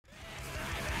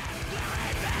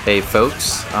Hey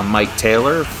folks, I'm Mike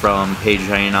Taylor from Page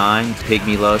 99,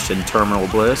 Pygmy Lush, and Terminal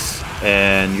Bliss,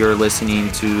 and you're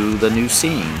listening to The New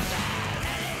Scene.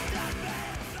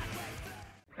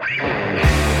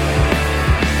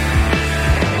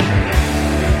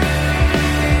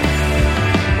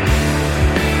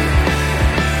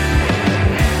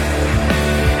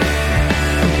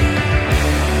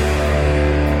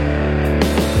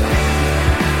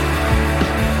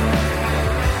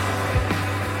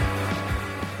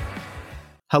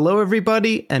 Hello,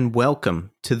 everybody, and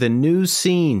welcome to The New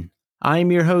Scene.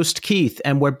 I'm your host, Keith,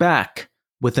 and we're back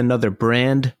with another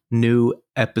brand new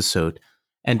episode.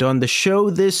 And on the show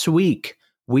this week,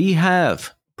 we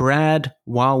have Brad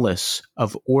Wallace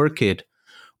of Orchid.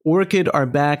 Orchid are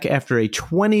back after a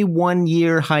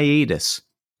 21-year hiatus,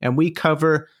 and we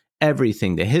cover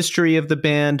everything: the history of the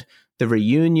band, the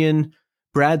reunion,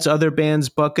 Brad's other band's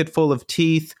Bucket Full of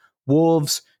Teeth,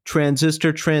 Wolves,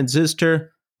 Transistor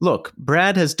Transistor. Look,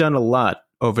 Brad has done a lot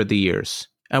over the years,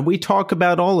 and we talk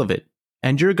about all of it,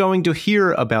 and you're going to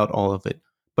hear about all of it.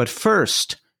 But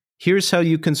first, here's how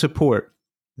you can support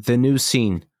The New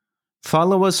Scene.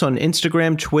 Follow us on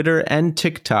Instagram, Twitter, and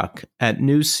TikTok at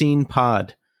New Scene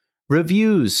Pod.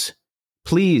 Reviews.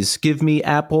 Please give me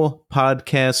Apple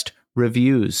Podcast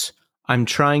reviews. I'm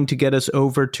trying to get us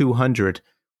over 200.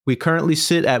 We currently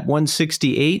sit at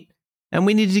 168, and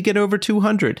we need to get over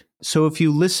 200. So if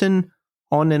you listen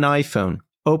on an iPhone,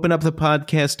 open up the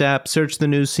podcast app, search The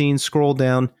New Scene, scroll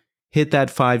down, hit that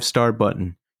 5-star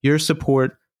button. Your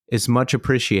support is much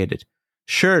appreciated.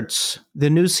 Shirts. The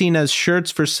New Scene has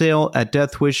shirts for sale at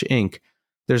Death Wish Inc.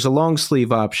 There's a long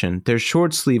sleeve option. There's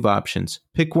short sleeve options.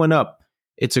 Pick one up.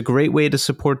 It's a great way to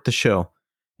support the show.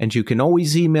 And you can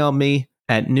always email me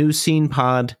at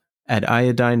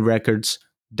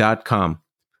newscenepod@iodinerecords.com.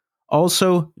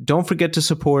 Also, don't forget to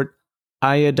support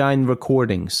Iodine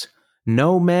Recordings.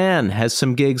 No Man has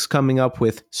some gigs coming up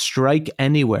with Strike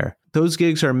Anywhere. Those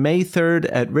gigs are May 3rd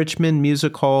at Richmond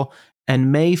Music Hall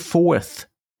and May 4th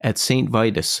at St.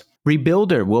 Vitus.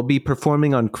 Rebuilder will be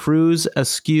performing on Cruise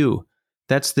Askew.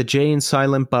 That's the Jay and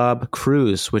Silent Bob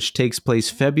cruise, which takes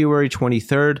place February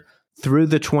 23rd through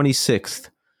the 26th.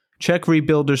 Check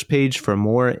Rebuilder's page for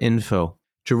more info.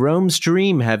 Jerome's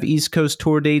Dream have East Coast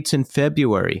tour dates in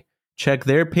February. Check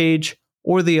their page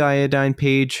or the Iodine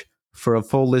page for a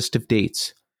full list of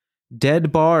dates.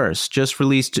 Dead Bars just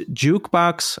released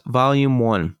Jukebox Volume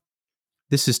 1.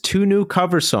 This is 2 new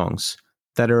cover songs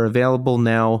that are available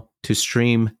now to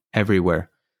stream everywhere.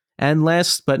 And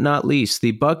last but not least,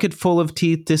 the Bucket Full of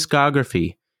Teeth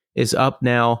discography is up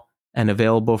now and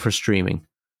available for streaming.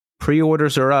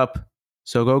 Pre-orders are up,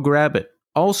 so go grab it.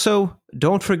 Also,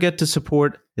 don't forget to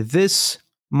support this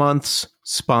month's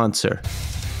sponsor,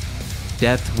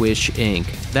 Death Wish Inc.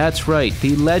 That's right,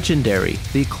 the legendary,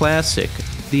 the classic,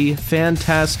 the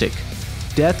fantastic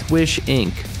Death Wish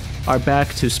Inc. are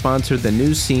back to sponsor The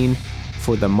New Scene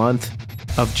for the month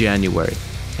of January.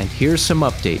 And here's some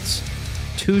updates.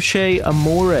 Touche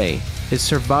Amore is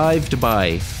Survived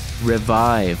by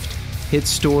Revived. Hit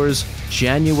stores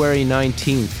January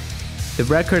 19th. The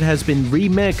record has been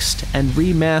remixed and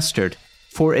remastered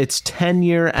for its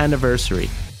 10-year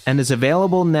anniversary and is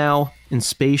available now in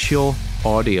spatial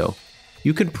audio.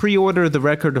 You can pre-order the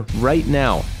record right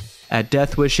now at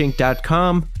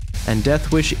deathwishinc.com and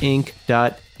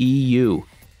deathwishinc.eu.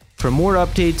 For more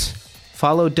updates,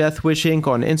 follow Death Wish Inc.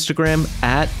 on Instagram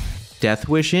at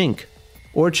deathwishinc,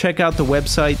 or check out the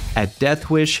website at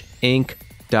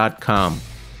deathwishinc.com.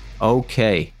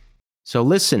 Okay, so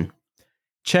listen,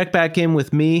 check back in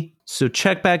with me.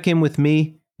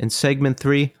 In segment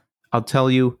 3. I'll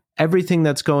tell you everything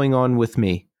that's going on with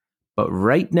me. But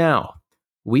right now,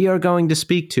 we are going to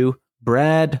speak to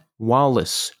Brad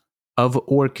Wallace of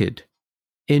Orchid.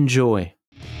 Enjoy.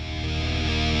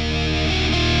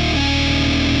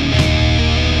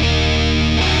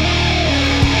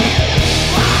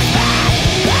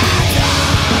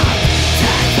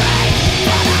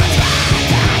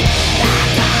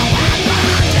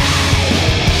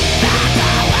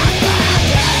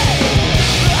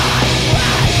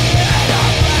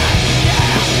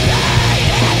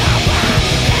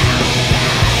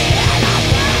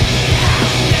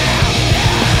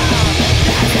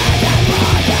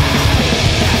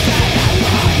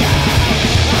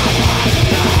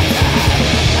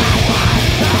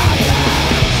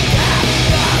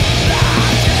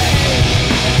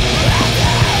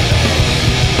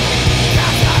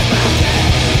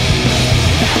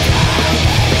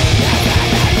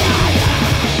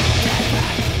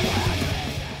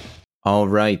 All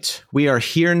right, we are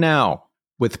here now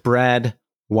with Brad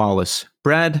Wallace.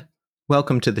 Brad,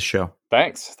 welcome to the show.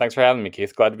 Thanks for having me,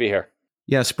 Keith. Glad to be here.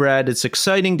 Yes, Brad, it's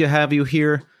exciting to have you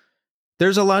here.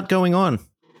 There's a lot going on.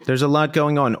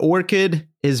 Orchid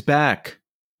is back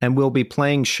and will be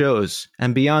playing shows.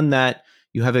 And beyond that,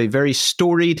 you have a very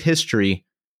storied history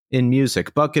in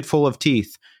music. Bucket Full of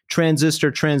Teeth,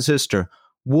 Transistor Transistor,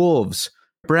 Wolves.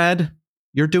 Brad,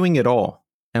 you're doing it all.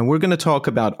 And we're going to talk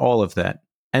about all of that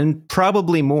and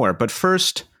probably more. But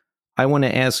first, I want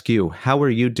to ask you, how are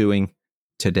you doing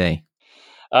today?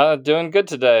 Doing good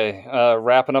today.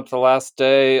 Wrapping up the last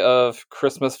day of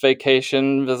Christmas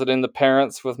vacation, visiting the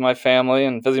parents with my family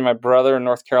and visiting my brother in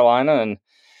North Carolina, and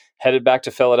headed back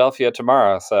to Philadelphia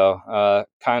tomorrow. So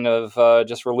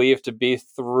just relieved to be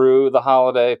through the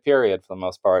holiday period for the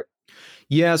most part.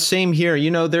 Yeah, same here. You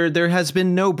know, there has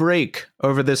been no break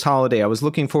over this holiday. I was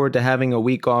looking forward to having a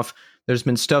week off. There's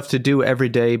been stuff to do every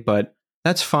day, but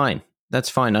that's fine. That's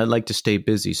fine. I'd like to stay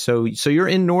busy. So you're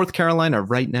in North Carolina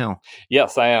right now.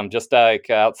 Yes, I am. Just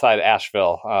outside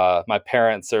Asheville. My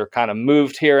parents are kind of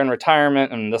moved here in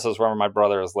retirement, and this is where my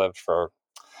brother has lived for,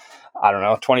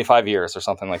 25 years or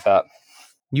something like that.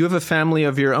 You have a family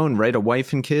of your own, right? A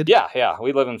wife and kid? Yeah.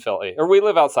 We live in Philly, or we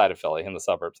live outside of Philly in the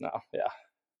suburbs now. Yeah.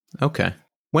 Okay.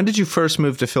 When did you first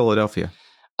move to Philadelphia?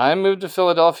 I moved to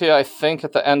Philadelphia, I think,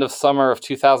 at the end of summer of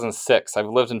 2006. I've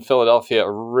lived in Philadelphia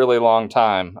a really long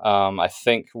time. I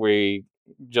think we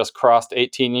just crossed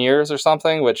 18 years or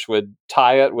something, which would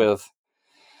tie it with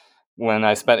when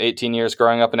I spent 18 years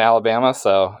growing up in Alabama.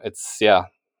 So it's the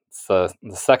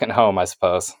second home, I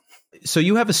suppose. So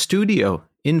you have a studio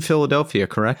in Philadelphia,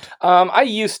 correct? I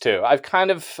used to. I've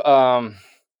kind of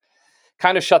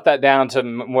shut that down to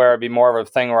where it'd be more of a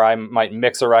thing where I might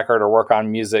mix a record or work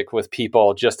on music with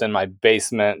people just in my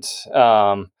basement.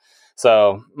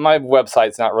 So my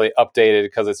website's not really updated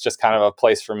because it's just kind of a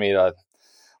place for me to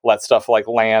let stuff like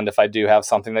land if I do have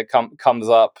something that comes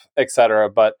up, etc.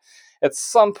 But at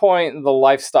some point, the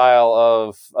lifestyle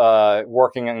of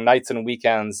working on nights and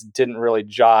weekends didn't really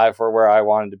jive for where I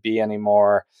wanted to be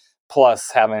anymore.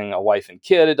 Plus, having a wife and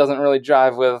kid, it doesn't really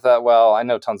jive with that well. I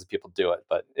know tons of people do it,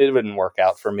 but it wouldn't work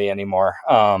out for me anymore.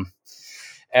 So,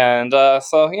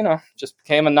 just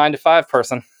became a 9-to-5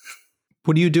 person.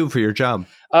 What do you do for your job?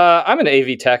 I'm an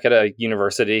AV tech at a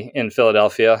university in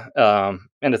Philadelphia,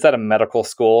 and it's at a medical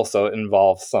school, so it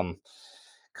involves some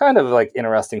kind of like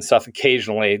interesting stuff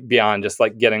occasionally beyond just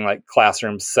like getting like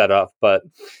classrooms set up. But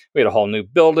we had a whole new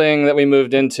building that we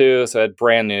moved into, so I had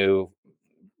brand new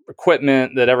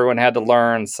equipment that everyone had to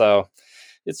learn. So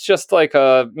it's just like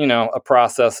a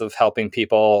process of helping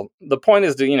people. The point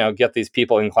is to, get these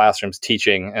people in classrooms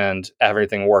teaching and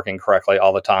everything working correctly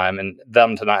all the time and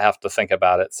them to not have to think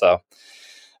about it. So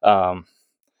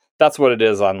that's what it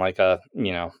is on like a,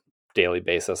 daily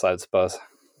basis, I suppose.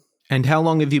 And how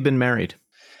long have you been married?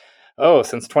 Oh,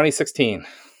 since 2016.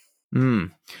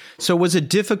 So was it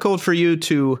difficult for you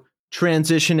to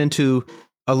transition into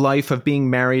a life of being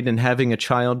married and having a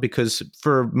child? Because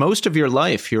for most of your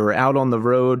life, you're out on the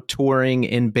road, touring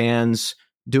in bands,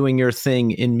 doing your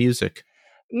thing in music.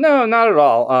 No, not at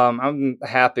all. I'm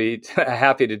happy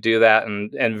to do that,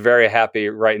 and very happy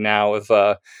right now with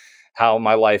how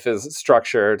my life is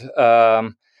structured.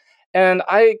 And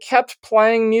I kept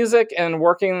playing music and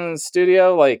working in the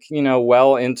studio,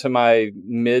 well into my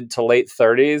mid to late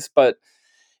 30s. But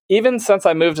even since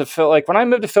I moved to when I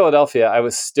moved to Philadelphia, I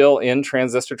was still in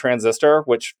Transistor Transistor,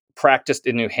 which practiced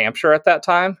in New Hampshire at that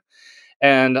time.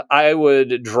 And I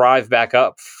would drive back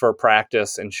up for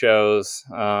practice and shows.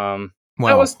 Wow.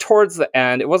 That was towards the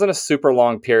end. It wasn't a super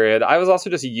long period. I was also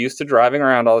just used to driving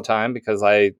around all the time because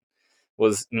I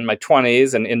was in my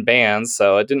 20s and in bands.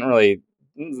 So it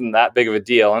wasn't that big of a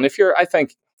deal. And I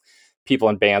think people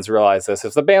in bands realize this.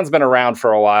 If the band's been around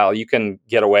for a while, you can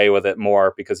get away with it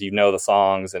more because you know the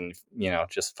songs and,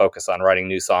 just focus on writing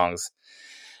new songs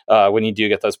when you do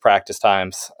get those practice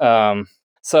times. But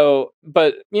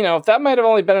that might have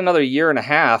only been another year and a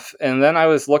half. And then I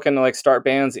was looking to start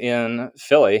bands in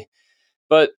Philly,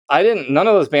 but none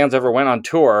of those bands ever went on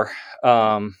tour.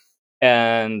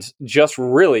 And just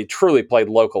really, truly played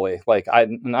locally.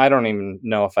 I don't even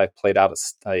know if I played out of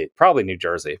state, probably New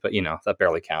Jersey, but that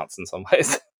barely counts in some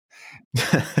ways.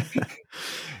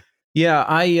 Yeah,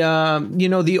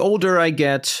 the older I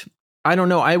get, I don't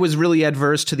know. I was really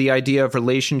adverse to the idea of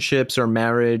relationships or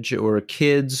marriage or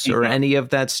kids or any of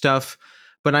that stuff.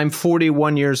 But I'm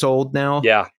 41 years old now.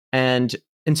 Yeah. And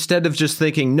instead of just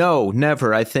thinking, no,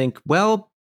 never, I think,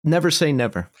 well, never say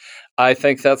never. I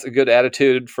think that's a good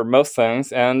attitude for most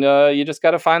things. And you just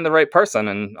got to find the right person.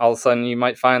 And all of a sudden you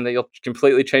might find that you'll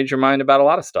completely change your mind about a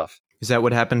lot of stuff. Is that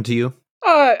what happened to you?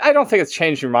 I don't think it's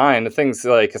changed your mind. The things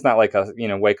it's not like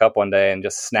wake up one day and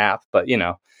just snap, but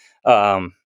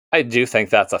I do think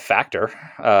that's a factor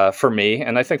for me,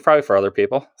 and I think probably for other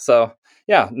people. So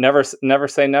yeah, never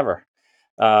say never.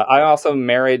 I also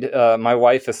married my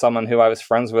wife is someone who I was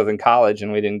friends with in college,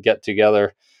 and we didn't get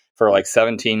together for like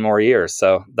 17 more years.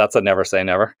 So that's a never say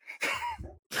never.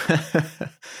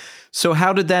 So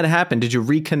how did that happen? Did you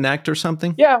reconnect or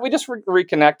something? Yeah, we just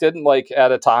reconnected like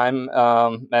at a time,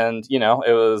 and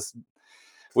it was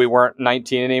we weren't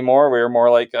 19 anymore. We were more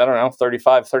like, I don't know,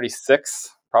 35, 36.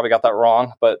 Probably got that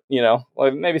wrong, but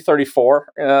like maybe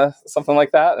 34, something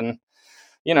like that. And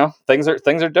things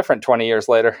are different 20 years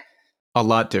later. A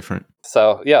lot different.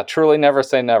 So yeah, truly never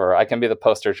say never. I can be the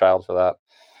poster child for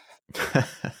that.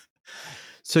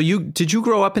 So did you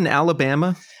grow up in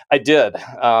Alabama? I did.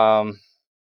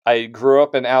 I grew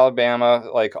up in Alabama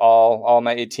like all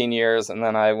my 18 years, and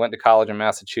then I went to college in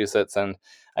Massachusetts, and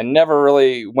I never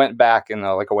really went back in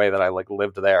a way that I like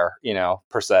lived there,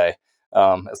 per se,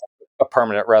 as a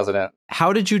permanent resident.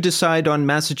 How did you decide on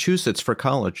Massachusetts for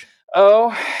college?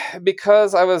 Oh,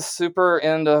 because I was super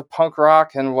into punk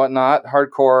rock and whatnot,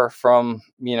 hardcore from,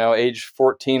 age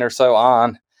 14 or so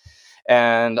on.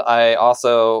 And I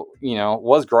also,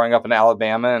 was growing up in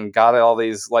Alabama and got all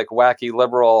these like wacky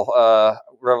liberal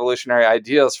revolutionary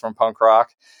ideas from punk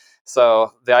rock.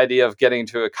 So the idea of getting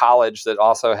to a college that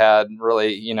also had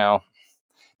really,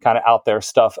 kind of out there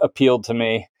stuff appealed to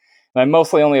me. And I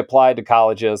mostly only applied to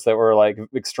colleges that were like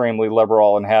extremely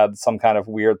liberal and had some kind of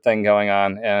weird thing going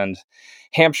on. And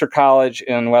Hampshire College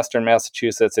in Western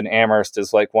Massachusetts in Amherst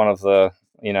is like one of the,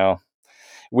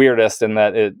 weirdest in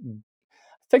that I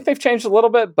think they've changed a little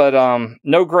bit, but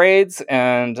no grades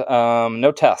and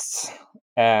no tests.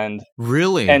 And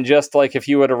really, and just like if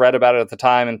you would have read about it at the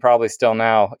time and probably still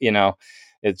now,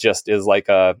 it just is like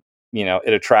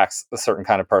it attracts a certain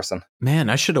kind of person. Man,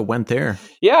 I should have went there.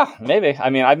 Yeah, maybe. I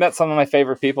mean, I met some of my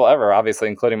favorite people ever, obviously,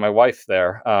 including my wife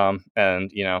there,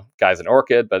 and guys in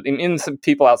Orchid. But in some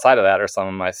people outside of that are some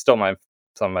of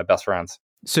my best friends.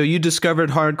 So you discovered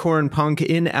hardcore and punk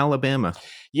in Alabama?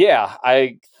 Yeah,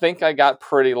 I think I got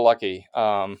pretty lucky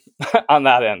on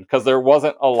that end because there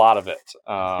wasn't a lot of it,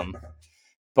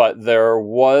 but there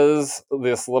was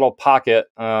this little pocket.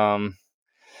 This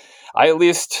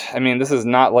is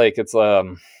not like it's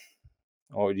what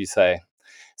would you say?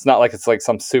 It's not like it's like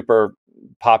some super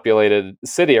populated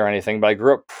city or anything, but I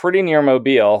grew up pretty near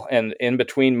Mobile and in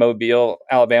between Mobile,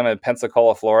 Alabama and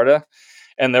Pensacola, Florida.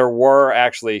 And there were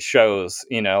actually shows,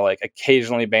 like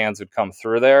occasionally bands would come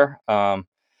through there.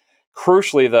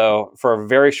 Crucially though, for a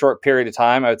very short period of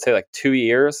time, I would say like 2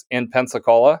 years in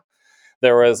Pensacola,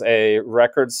 there was a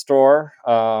record store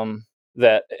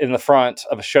that in the front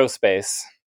of a show space.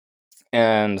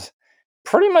 And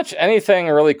pretty much anything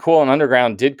really cool and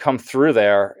underground did come through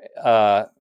there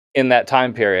in that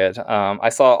time period. I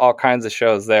saw all kinds of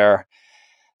shows there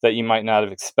that you might not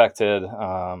have expected.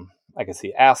 I could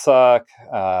see Assuck.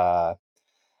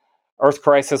 Earth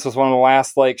Crisis was one of the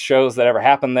last like shows that ever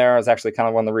happened there. It was actually kind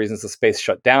of one of the reasons the space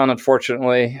shut down,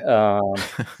 unfortunately.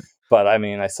 But I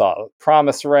mean, I saw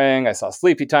Promise Ring. I saw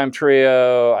Sleepy Time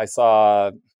Trio. I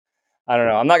saw, I don't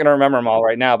know. I'm not going to remember them all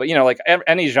right now, but like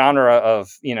any genre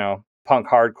of, punk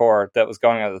hardcore that was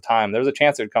going on at the time, there was a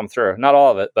chance it would come through. Not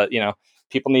all of it, but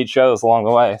people need shows along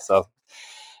the way. So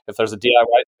if there's a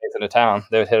DIY space in a town,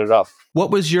 they would hit it up.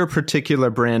 What was your particular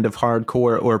brand of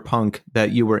hardcore or punk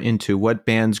that you were into? What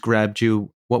bands grabbed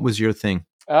you? What was your thing?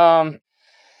 Really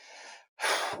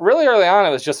early on, it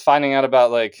was just finding out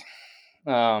about like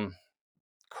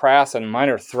Crass and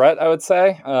Minor Threat, I would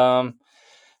say.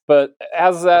 But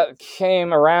as that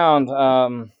came around,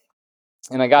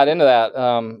 and I got into that,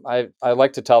 I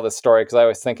like to tell this story because I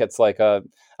always think it's like I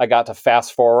got to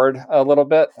fast forward a little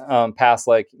bit past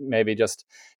like maybe just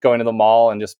going to the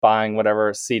mall and just buying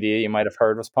whatever CD you might have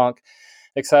heard was punk,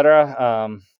 etc.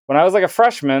 When I was like a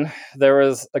freshman, there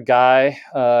was a guy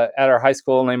at our high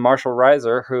school named Marshall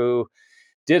Reiser who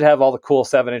did have all the cool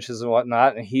 7-inches and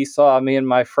whatnot. And he saw me and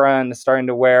my friend starting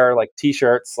to wear like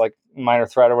t-shirts, like Minor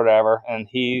Threat or whatever. And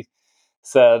he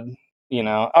said,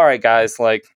 all right, guys,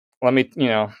 like, let me,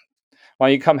 why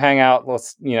don't you come hang out?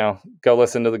 Let's, go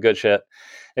listen to the good shit,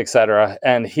 etc.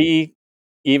 And he,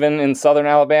 even in Southern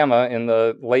Alabama in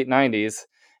the late 90s,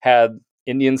 had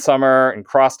Indian Summer and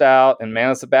Crossed Out and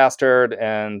Man is a Bastard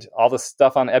and all this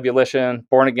stuff on Ebullition,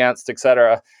 Born Against,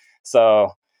 etc.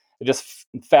 So it just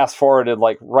fast forwarded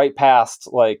like right past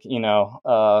like,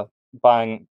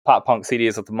 buying pop punk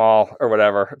CDs at the mall or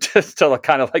whatever, just to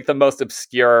kind of like the most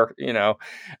obscure,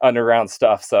 underground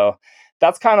stuff. So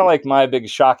that's kind of like my big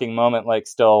shocking moment, like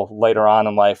still later on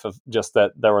in life, of just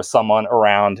that there was someone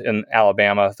around in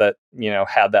Alabama that,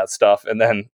 had that stuff and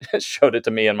then showed it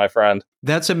to me and my friend.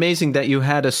 That's amazing that you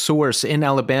had a source in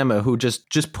Alabama who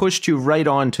just pushed you right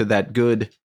on to that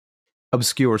good,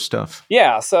 obscure stuff.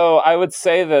 Yeah. So I would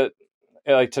say that,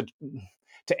 like,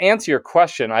 to answer your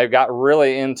question, I got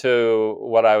really into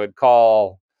what I would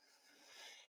call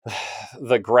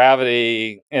the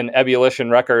gravity in Ebullition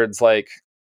Records, like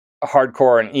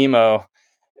hardcore and emo,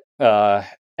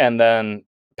 and then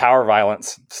power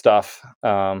violence stuff,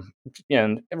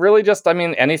 and really just,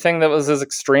 anything that was as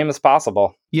extreme as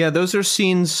possible. Yeah, those are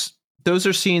scenes.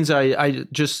 I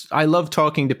love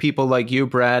talking to people like you,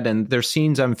 Brad, and they're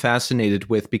scenes I'm fascinated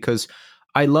with, because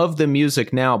I love the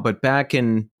music now, but back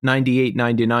in 98,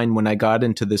 99, when I got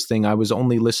into this thing, I was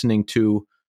only listening to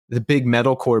the big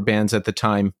metalcore bands at the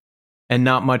time and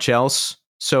not much else.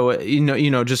 So,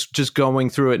 just going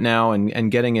through it now and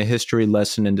getting a history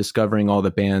lesson and discovering all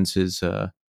the bands is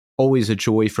always a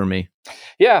joy for me.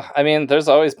 Yeah, there's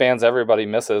always bands everybody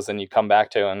misses and you come back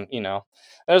to, and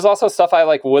there's also stuff I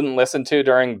wouldn't listen to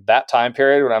during that time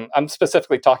period, when I'm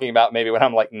specifically talking about maybe when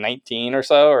I'm 19 or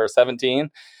so, or 17.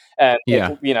 And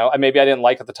yeah, maybe I didn't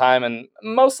like at the time, and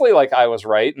mostly I was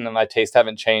right, and my taste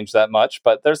haven't changed that much.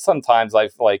 But there's sometimes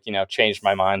I've changed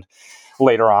my mind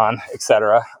later on,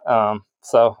 etc.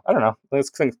 So I don't know.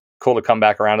 It's cool to come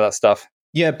back around to that stuff.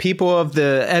 Yeah, people of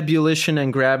the ebullition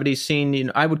and gravity scene,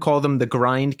 I would call them the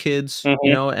grind kids,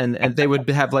 Mm-hmm. and they would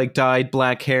have dyed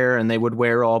black hair and they would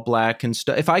wear all black and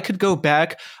stuff. If I could go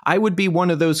back, I would be one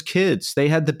of those kids. They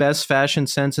had the best fashion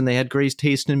sense and they had great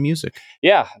taste in music.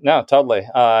 Yeah, no, totally.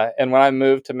 And when I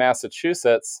moved to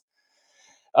Massachusetts,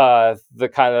 it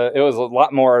was a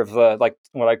lot more of the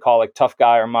what I call tough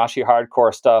guy or moshy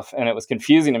hardcore stuff, and it was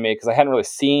confusing to me because I hadn't really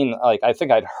seen I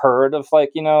think I'd heard of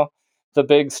the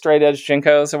big straight edge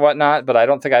jinkos and whatnot, but I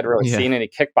don't think I'd really seen any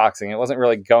kickboxing. It wasn't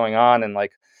really going on in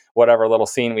whatever little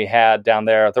scene we had down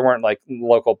there. There weren't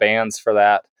local bands for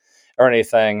that or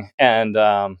anything, and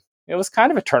it was kind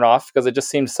of a turnoff because it just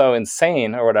seemed so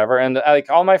insane or whatever. And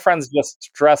all my friends just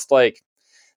dressed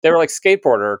they were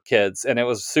skateboarder kids, and it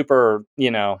was super,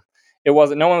 it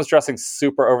wasn't, no one was dressing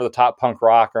super over the top punk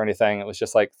rock or anything. It was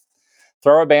just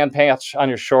throw a band patch on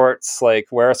your shorts,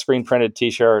 wear a screen printed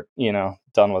t-shirt,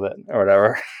 done with it or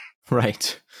whatever.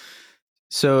 Right.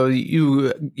 So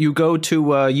you go to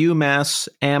UMass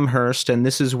Amherst, and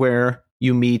this is where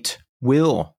you meet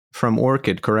Will from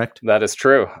Orchid, correct? That is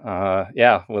true.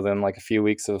 Yeah, within a few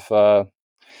weeks of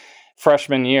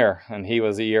freshman year, and he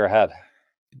was a year ahead.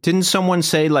 Didn't someone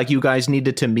say you guys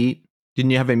needed to meet?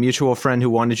 Didn't you have a mutual friend who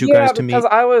wanted you guys to meet? Yeah,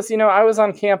 because I was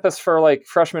on campus for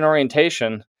freshman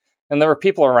orientation, and there were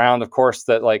people around, of course,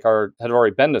 that had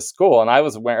already been to school, and I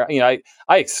was wearing, I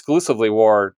exclusively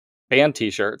wore band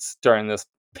t-shirts during this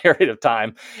period of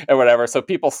time or whatever. So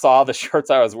people saw the shirts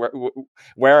I was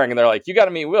wearing, and they're like, "You got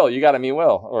to meet Will,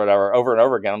 or whatever," over and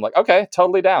over again. I'm like, "Okay,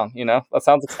 totally down." That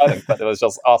sounds exciting, but it was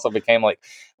just also became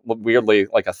weirdly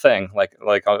a thing, I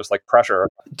was pressure.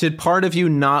 Did part of you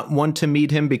not want to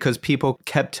meet him because people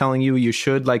kept telling you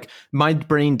should? My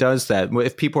brain does that.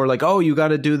 If people are like, "Oh, you got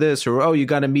to do this," or "Oh, you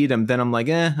got to meet him," then I'm like,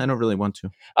 I don't really want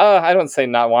to. I don't say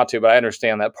not want to, but I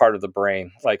understand that part of the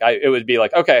brain. It would be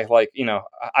okay,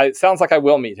 it sounds like I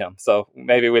will meet him, so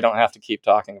maybe we don't have to keep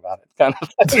talking about it, kind of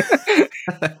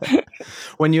thing.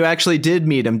 When you actually did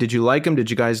meet him, did you like him? Did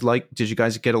you guys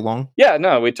get along? Yeah,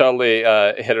 no, we totally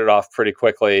hit it off pretty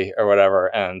quickly or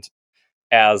whatever. And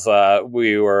as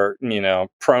we were,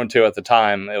 prone to at the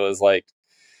time, it was as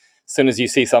soon as you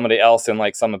see somebody else in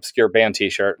some obscure band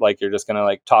t-shirt, you're just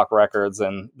gonna talk records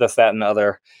and this, that, and the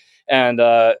other. And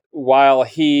while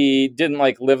he didn't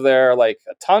live there a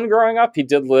ton growing up, he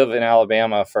did live in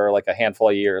Alabama for a handful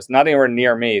of years, not anywhere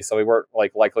near me, so we weren't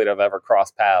likely to have ever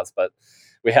crossed paths, but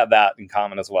we had that in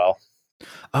common as well.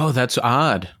 Oh, that's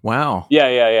odd. Wow.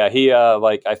 Yeah. He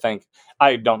I think,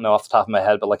 I don't know off the top of my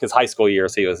head, but his high school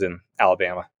years he was in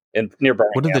Alabama, near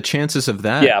Birmingham. What are the chances of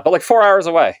that? Yeah, but 4 hours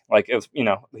away. It was,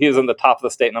 he was in the top of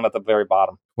the state and I'm at the very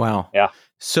bottom. Wow. Yeah.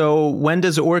 So when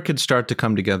does Orchid start to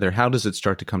come together? How does it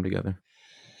start to come together?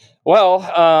 Well,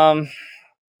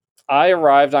 I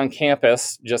arrived on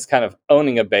campus just kind of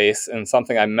owning a bass and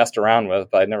something I messed around with,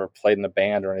 but I'd never played in a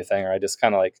band or anything, or I just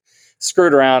kind of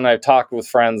screwed around. I've talked with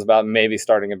friends about maybe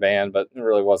starting a band, but it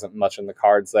really wasn't much in the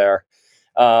cards there.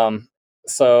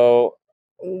 So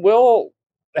Will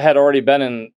had already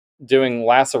been doing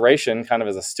Laceration kind of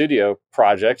as a studio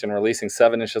project and releasing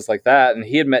 7 inches like that. And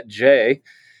he had met Jay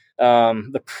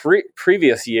the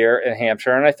previous year in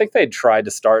Hampshire. And I think they'd tried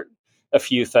to start a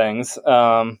few things.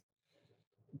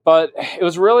 But it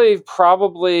was really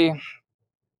probably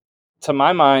to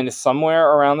my mind,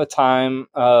 somewhere around the time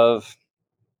of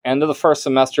end of the first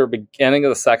semester, beginning of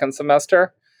the second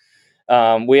semester,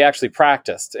 we actually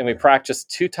practiced. And we practiced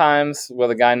 2 times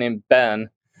with a guy named Ben,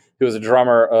 who was a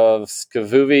drummer of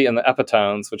Skavuvi and the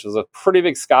Epitones, which was a pretty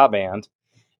big ska band.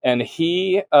 And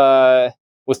he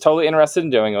was totally interested in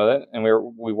doing with it. And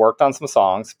we worked on some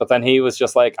songs. But then he was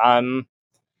just like, I'm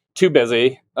too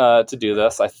busy to do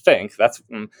this. I think that's...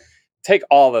 take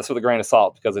all this with a grain of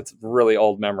salt because it's really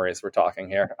old memories we're talking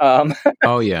here.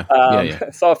 Oh yeah. Yeah.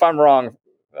 So if I'm wrong,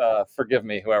 forgive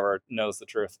me, whoever knows the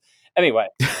truth. Anyway,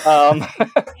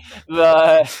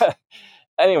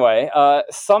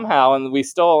 somehow, and we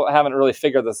still haven't really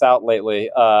figured this out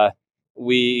lately.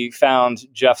 We found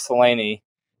Jeff Salaney,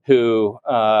 who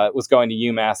was going to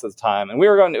UMass at the time, and we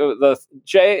were going to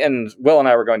Jay and Will and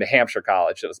I were going to Hampshire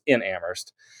College. It was in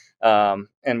Amherst.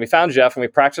 And we found Jeff and we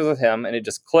practiced with him and it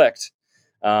just clicked.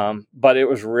 But it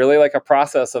was really like a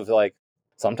process of like,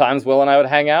 sometimes Will and I would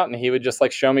hang out and he would just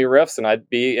like show me riffs and I'd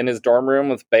be in his dorm room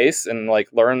with bass and like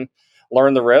learn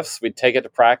the riffs. We'd take it to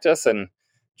practice and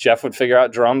Jeff would figure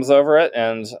out drums over it.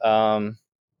 And,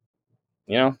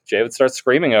 Jay would start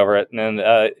screaming over it. And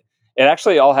it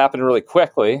actually all happened really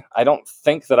quickly. I don't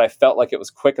think that I felt like it was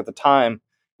quick at the time,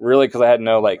 really, because I had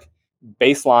no like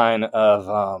baseline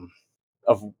of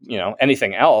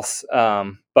anything else.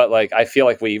 But like, I feel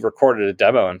like we recorded a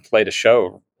demo and played a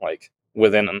show like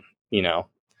within,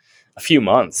 a few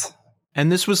months. And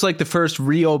this was like the first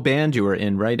real band you were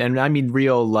in, right? And I mean,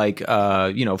 real, like,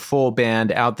 full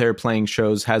band out there playing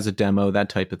shows, has a demo, that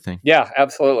type of thing. Yeah,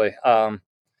 absolutely.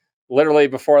 Literally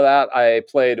before that, I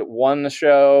played one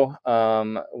show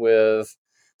with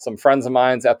some friends of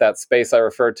mine at that space I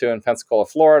referred to in Pensacola,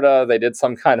 Florida. They did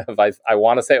some kind of, I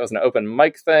want to say it was an open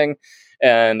mic thing.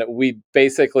 And we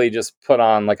basically just put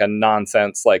on like a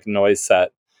nonsense, like noise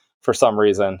set for some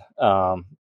reason.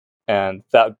 And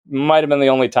that might've been the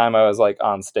only time I was like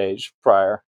on stage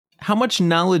prior. How much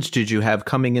knowledge did you have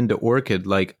coming into Orchid?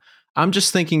 Like, I'm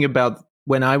just thinking about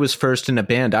when I was first in a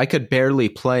band, I could barely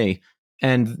play.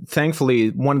 And thankfully,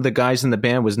 one of the guys in the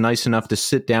band was nice enough to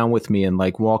sit down with me and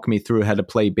like walk me through how to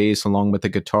play bass along with the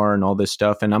guitar and all this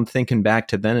stuff. And I'm thinking back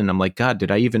to then and I'm like, God,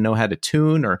 did I even know how to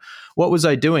tune or what was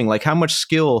I doing? Like, how much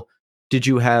skill did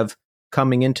you have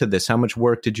coming into this? How much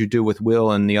work did you do with Will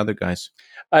and the other guys?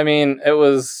 I mean, it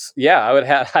was,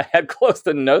 I had close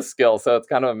to no skill. So it's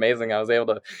kind of amazing. I was able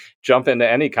to jump into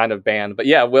any kind of band, but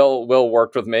yeah, Will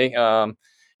worked with me. So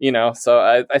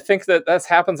I think that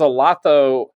happens a lot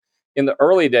though, in the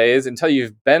early days, until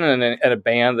you've been in a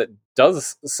band that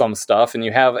does some stuff and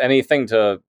you have anything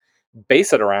to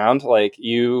base it around, like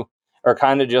you are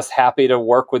kind of just happy to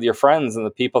work with your friends and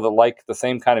the people that like the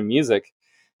same kind of music,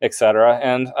 etc.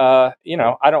 And, I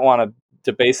don't want to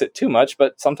debase it too much,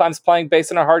 but sometimes playing bass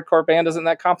in a hardcore band isn't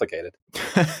that complicated.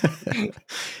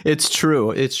 It's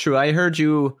true. I heard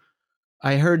you,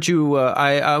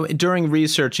 during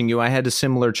researching you, I had a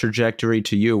similar trajectory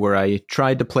to you where I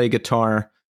tried to play guitar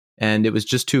and it was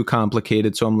just too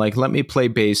complicated. So I'm like, let me play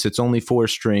bass. It's only 4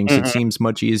 strings. Mm-hmm. It seems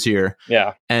much easier.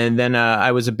 Yeah. And then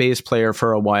I was a bass player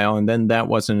for a while, and then that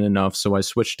wasn't enough. So I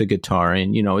switched to guitar,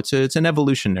 and it's an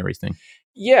evolutionary thing.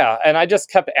 Yeah, and I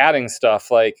just kept adding stuff.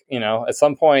 Like, at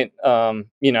some point, it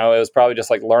was probably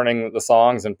just like learning the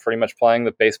songs and pretty much playing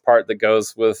the bass part that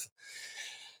goes with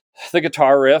the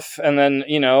guitar riff. And then,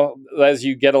 as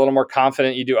you get a little more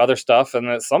confident, you do other stuff. And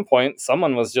at some point,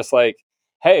 someone was just like,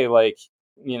 hey, like,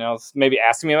 maybe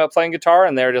asking me about playing guitar,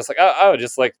 and they're just like,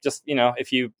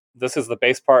 if this is the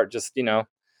bass part, just,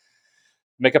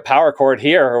 make a power chord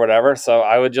here or whatever. So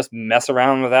I would just mess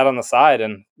around with that on the side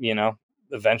and,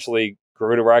 eventually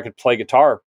grew to where I could play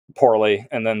guitar poorly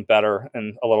and then better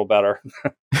and a little better.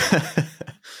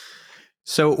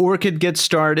 So Orchid gets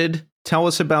started. Tell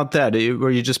us about that.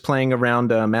 Were you just playing around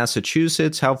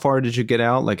Massachusetts? How far did you get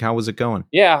out? Like, how was it going?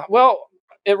 Yeah, well,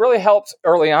 it really helped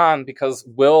early on because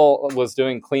Will was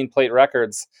doing Clean Plate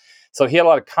Records. So he had a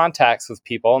lot of contacts with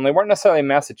people, and they weren't necessarily in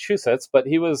Massachusetts, but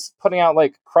he was putting out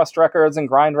like Crust Records and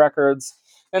Grind Records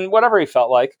and whatever he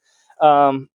felt like.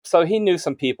 So he knew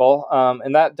some people,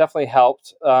 and that definitely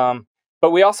helped.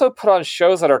 But we also put on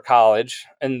shows at our college,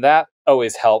 and that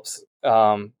always helps,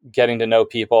 getting to know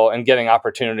people and getting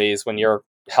opportunities when you're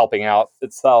helping out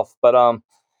itself. But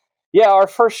our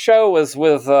first show was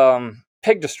with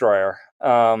Pig Destroyer.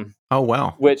 Oh,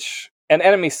 wow. And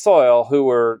Enemy Soil, who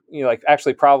were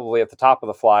actually probably at the top of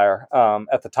the flyer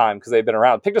at the time because they'd been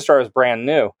around. Pig Destroyer was brand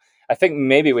new. I think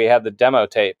maybe we had the demo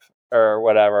tape or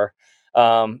whatever.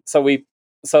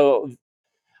 So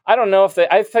I don't know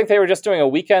I think they were just doing a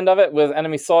weekend of it with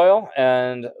Enemy Soil,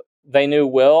 and they knew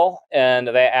Will, and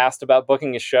they asked about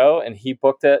booking a show, and he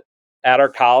booked it at our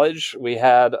college, we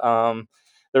had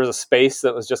there was a space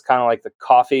that was just kind of like the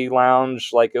coffee lounge.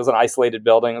 Like, it was an isolated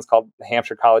building. It's called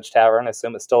Hampshire College Tavern. I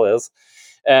assume it still is.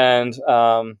 And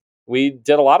we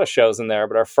did a lot of shows in there,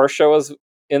 but our first show was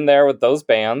in there with those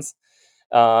bands.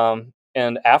 And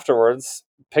afterwards,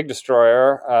 Pig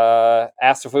Destroyer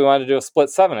asked if we wanted to do a split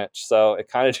 7-inch. So it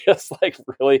kind of just like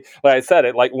really, like I said,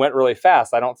 it like went really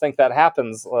fast. I don't think that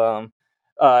happens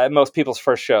at most people's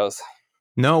first shows.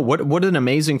 No, what an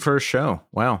amazing first show.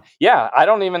 Wow. Yeah, I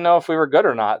don't even know if we were good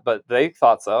or not, but they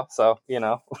thought so. So,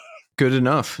 Good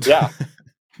enough. Yeah.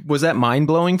 Was that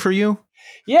mind-blowing for you?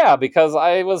 Yeah, because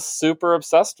I was super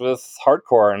obsessed with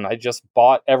hardcore, and I just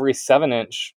bought every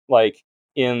 7-inch like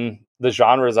in the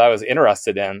genres I was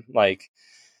interested in. Like,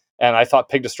 and I thought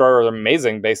Pig Destroyer was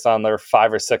amazing based on their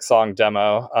 5 or 6 song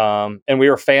demo. And we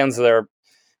were fans of their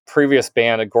previous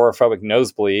band, Agoraphobic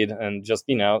Nosebleed, and just,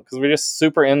 because we're just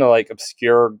super into like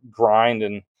obscure grind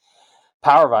and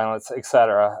power violence,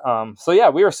 etc. So yeah,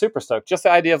 we were super stoked. Just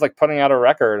the idea of like putting out a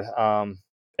record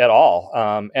at all.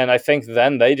 And I think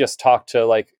then they just talked to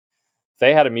like,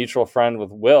 they had a mutual friend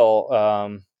with Will,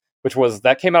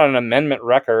 that came out on Amendment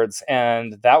Records,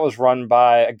 and that was run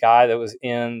by a guy that was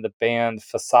in the band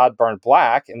Facade Burn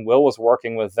Black, and Will was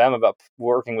working with him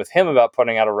about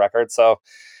putting out a record. So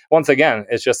once again,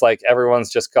 it's just like everyone's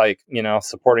just like,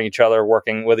 supporting each other,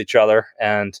 working with each other,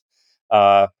 and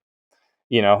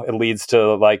it leads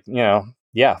to like,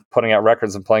 putting out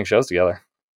records and playing shows together.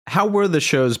 How were the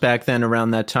shows back then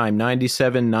around that time?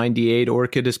 97, 98,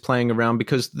 Orchid is playing around,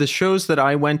 because the shows that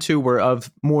I went to were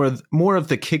of more of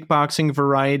the kickboxing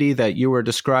variety that you were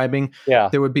describing. Yeah.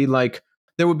 There would be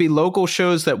local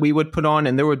shows that we would put on,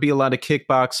 and there would be a lot of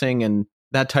kickboxing and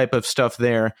that type of stuff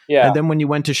there. Yeah. And then when you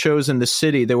went to shows in the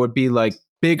city, there would be like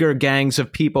bigger gangs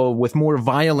of people with more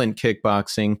violent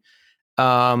kickboxing.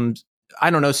 I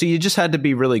don't know. So you just had to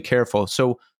be really careful.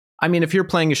 So, I mean, if you're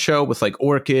playing a show with like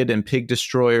Orchid and Pig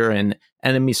Destroyer and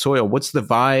Enemy Soil, what's the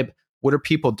vibe? What are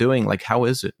people doing? Like, how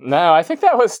is it? No, I think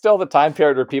that was still the time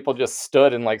period where people just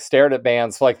stood and like stared at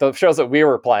bands, like the shows that we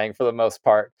were playing for the most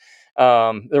part.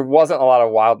 There wasn't a lot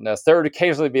of wildness. There would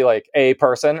occasionally be like a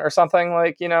person or something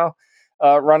like,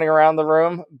 running around the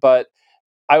room. But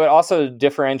I would also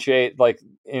differentiate, like,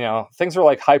 things were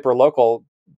like hyper local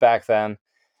back then.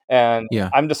 And yeah.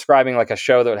 I'm describing like a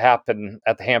show that would happen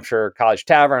at the Hampshire College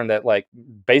Tavern that like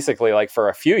basically like for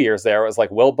a few years there, it was like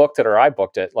Will booked it or I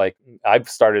booked it. Like, I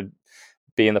started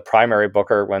being the primary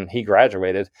booker when he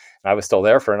graduated, and I was still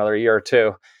there for another year or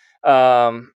two.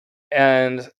 But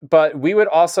we would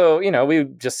also, we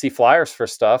would just see flyers for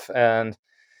stuff, and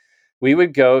we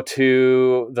would go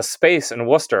to the Space in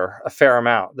Worcester a fair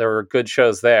amount. There were good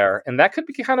shows there, and that could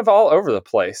be kind of all over the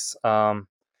place.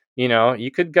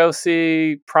 You could go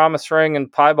see Promise Ring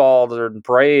and Piebald or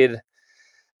Braid,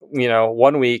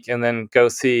 1 week, and then go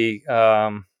see,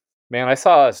 I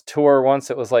saw a tour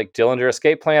once. It was like Dillinger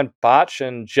Escape Plan, Botch,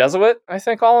 and Jesuit, I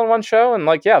think, all in one show. And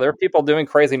like, yeah, there were people doing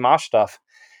crazy mosh stuff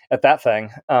at that thing.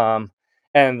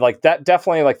 And like that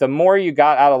definitely, like the more you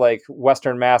got out of like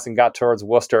Western Mass and got towards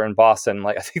Worcester and Boston,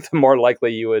 like I think the more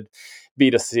likely you would be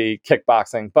to see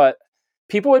kickboxing. But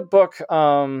people would book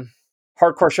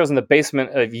hardcore shows in the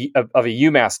basement of a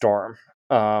UMass dorm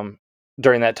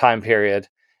during that time period.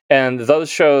 And those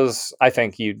shows, I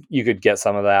think you could get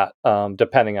some of that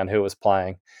depending on who was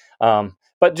playing.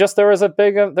 But just there was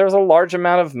a large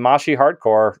amount of moshy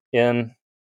hardcore in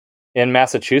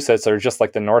Massachusetts, or just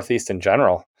like the Northeast in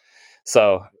general.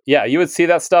 So yeah, you would see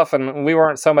that stuff, and we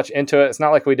weren't so much into it. It's not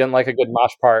like we didn't like a good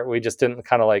mosh part. We just didn't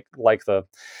kind of like the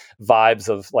vibes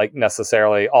of like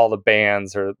necessarily all the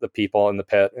bands or the people in the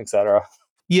pit, etc.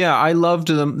 Yeah, I loved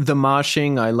the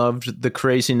moshing. I loved the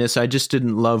craziness. I just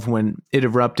didn't love when it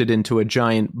erupted into a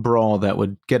giant brawl that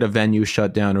would get a venue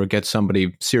shut down or get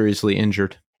somebody seriously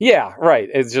injured. Yeah, right.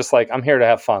 It's just like, I'm here to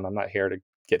have fun. I'm not here to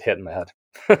get hit in the head.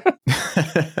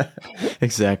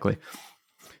 Exactly.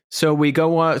 So we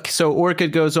go on. So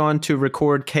Orchid goes on to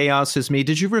record Chaos Is Me.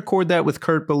 Did you record that with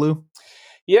Kurt Ballou?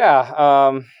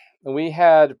 Yeah. We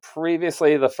had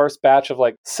previously the first batch of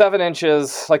like 7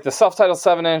 inches, like the self-titled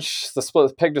 7-inch, the split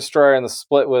with Pig Destroyer, and the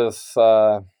split with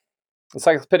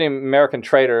Encyclopedia American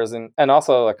Traders, and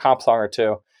also a comp song or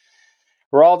two.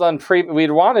 We're all done.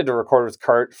 We'd wanted to record with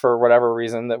Kurt for whatever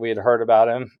reason that we had heard about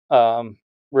him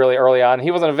really early on.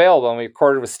 He wasn't available, and we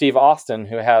recorded with Steve Austin,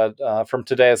 who had from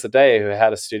Today Is the Day, who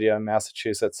had a studio in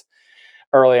Massachusetts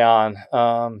early on.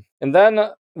 And then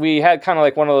we had kind of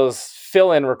like one of those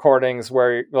fill-in recordings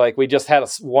where like we just had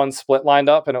one split lined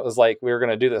up, and it was like we were going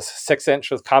to do this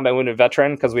 6-inch with Combat Wounded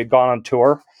Veteran because we'd gone on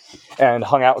tour and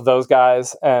hung out with those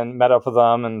guys and met up with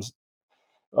them. And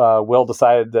Will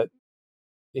decided that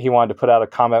he wanted to put out a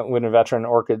Combat Wounded Veteran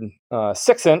Orchid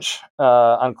 6-inch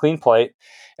on clean plate.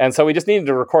 And so we just needed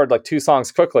to record like 2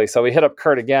 songs quickly. So we hit up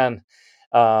Kurt again.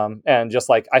 And just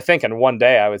like, I think in one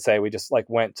day, I would say we just like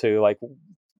went to like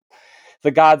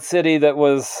the God City that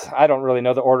was, I don't really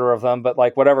know the order of them, but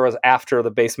like whatever was after the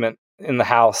basement in the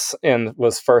house and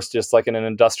was first just like in an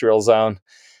industrial zone,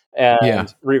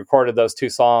 and re-recorded those 2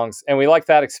 songs. And we liked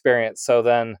that experience. So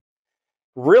then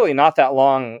really not that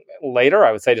long later,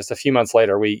 I would say just a few months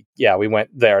later, we went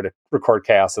there to record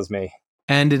Chaos As Me.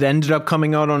 And it ended up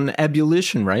coming out on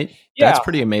Ebullition, right? Yeah. That's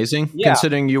pretty amazing,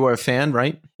 considering you were a fan,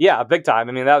 right? Yeah, big time.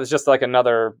 I mean, that was just like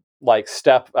another like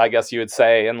step, I guess you would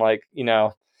say, in like, you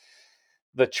know,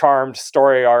 the charmed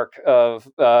story arc of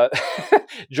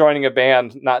joining a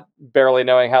band, not barely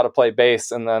knowing how to play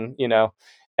bass, and then, you know,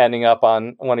 ending up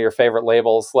on one of your favorite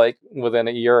labels like within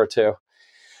a year or 2.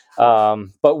 But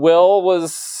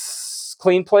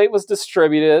Clean Plate was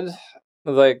distributed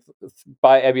like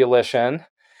by Ebullition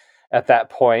at that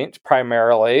point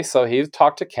primarily. So he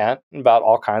talked to Kent about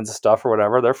all kinds of stuff or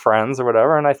whatever. They're friends or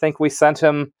whatever. And I think we sent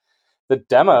him the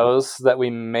demos that we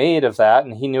made of that,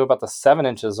 and he knew about the 7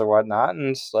 inches or whatnot.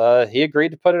 And he agreed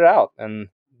to put it out. And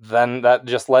then that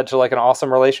just led to like an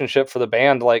awesome relationship for the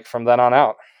band, like from then on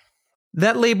out.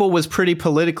 That label was pretty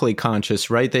politically conscious,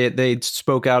 right? They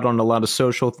spoke out on a lot of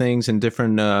social things and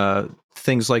different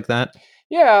things like that.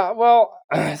 Yeah, well,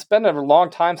 it's been a long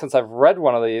time since I've read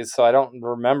one of these, so I don't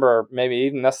remember maybe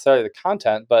even necessarily the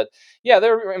content. But yeah,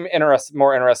 they're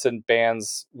more interested in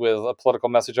bands with a political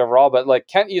message overall. But like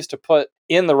Kent used to put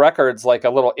in the records like a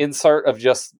little insert of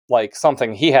just like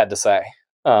something he had to say,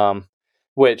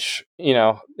 which, you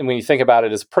know, when you think about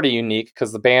it, is pretty unique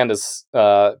because the band is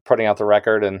putting out the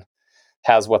record and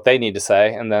has what they need to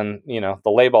say, and then, you know, the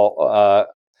label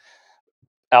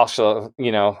actually,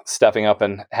 you know, stepping up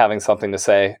and having something to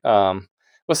say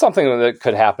was something that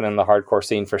could happen in the hardcore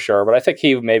scene for sure. But I think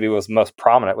he maybe was most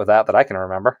prominent with that I can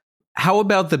remember. How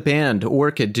about the band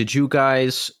Orchid? Did you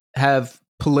guys have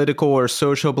political or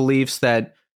social beliefs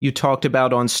that you talked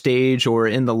about on stage or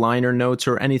in the liner notes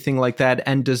or anything like that?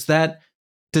 And does the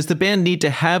band need to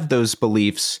have those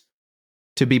beliefs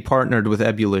to be partnered with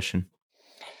Ebullition?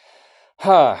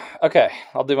 Okay,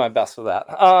 I'll do my best with that.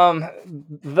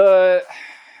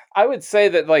 I would say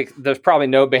that like there's probably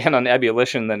no band on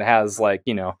Ebullition that has like,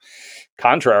 you know,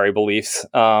 contrary beliefs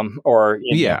or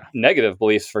negative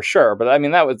beliefs for sure. But I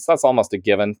mean that's almost a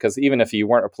given, because even if you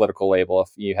weren't a political label, if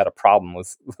you had a problem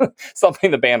with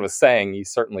something the band was saying, you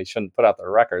certainly shouldn't put out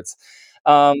their records.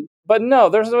 But no,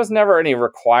 there was never any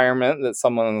requirement that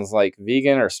someone's like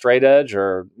vegan or straight edge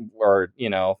or you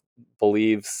know,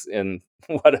 believes in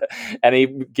any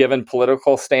given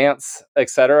political stance,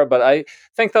 etc. But I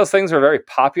think those things were very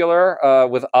popular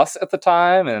with us at the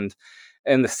time and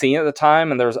in the scene at the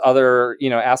time. And there was other, you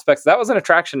know, aspects that was an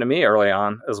attraction to me early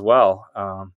on as well.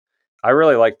 I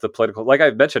really liked the political, like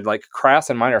I mentioned, like Crass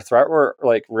and Minor Threat were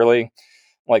like really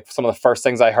like some of the first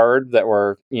things I heard that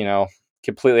were, you know,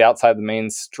 completely outside the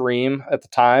mainstream at the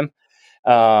time.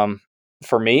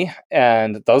 For me,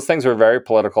 and those things were very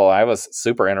political. I was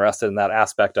super interested in that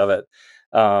aspect of it.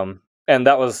 And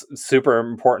that was super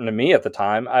important to me at the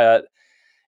time.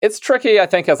 It's tricky, I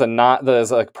think, as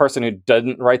a person who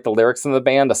didn't write the lyrics in the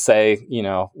band to say, you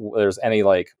know, there's any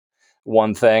like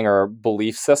one thing or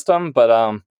belief system,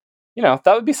 but, you know,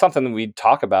 that would be something that we'd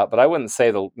talk about, but I wouldn't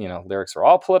say the, you know, lyrics are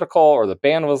all political or the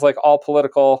band was like all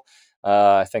political.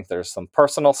 I think there's some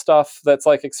personal stuff that's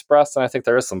like expressed, and I think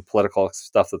there is some political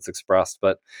stuff that's expressed,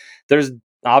 but there's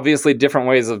obviously different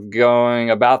ways of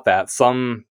going about that.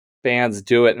 Some bands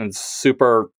do it in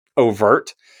super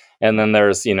overt, and then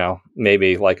there's, you know,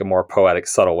 maybe like a more poetic,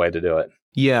 subtle way to do it.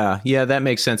 Yeah, that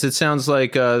makes sense. It sounds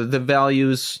like the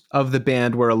values of the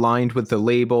band were aligned with the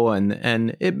label,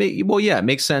 and it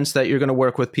makes sense that you're going to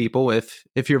work with people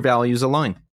if your values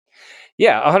align.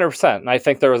 Yeah, 100%. And I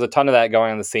think there was a ton of that going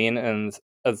on in the scene and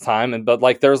at the time. But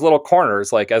like there's little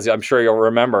corners, like as I'm sure you'll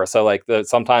remember. So like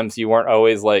sometimes you weren't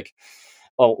always like,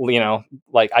 you know,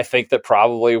 like I think that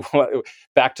probably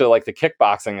back to like the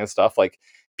kickboxing and stuff, like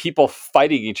people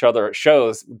fighting each other at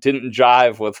shows didn't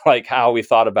jive with like how we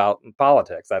thought about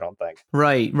politics, I don't think.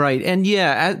 Right. And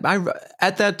yeah,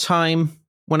 at that time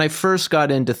when I first got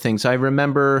into things, I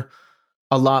remember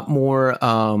a lot more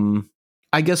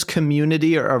I guess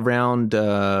community around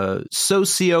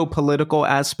socio-political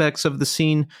aspects of the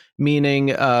scene,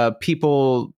 meaning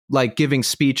people like giving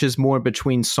speeches more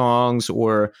between songs,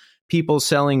 or people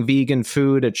selling vegan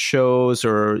food at shows,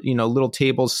 or, you know, little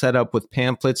tables set up with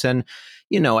pamphlets. And,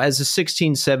 you know, as a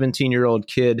 16, 17-year-old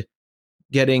kid,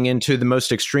 getting into the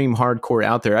most extreme hardcore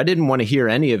out there. I didn't want to hear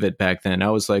any of it back then. I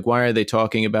was like, why are they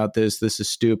talking about this? This is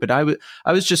stupid. I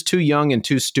was just too young and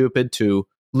too stupid to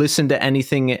listen to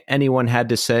anything anyone had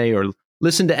to say or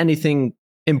listen to anything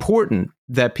important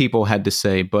that people had to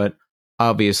say. But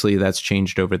obviously that's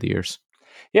changed over the years.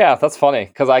 Yeah, that's funny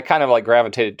because I kind of like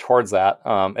gravitated towards that.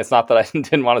 It's not that I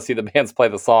didn't want to see the bands play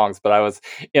the songs, but I was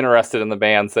interested in the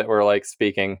bands that were like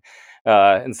speaking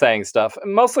and saying stuff,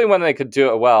 mostly when they could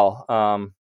do it well.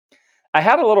 I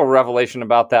had a little revelation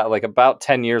about that, like about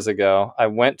 10 years ago. I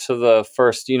went to the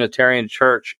first Unitarian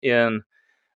church in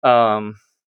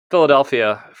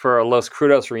Philadelphia for a Los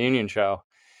Crudos reunion show.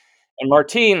 And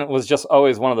Martine was just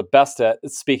always one of the best at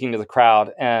speaking to the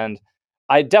crowd. And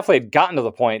I definitely had gotten to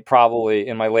the point probably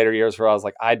in my later years where I was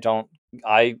like, I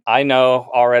know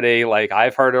already, like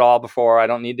I've heard it all before. I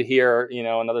don't need to hear,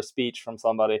 another speech from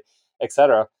somebody,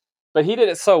 etc. But he did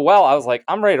it so well. I was like,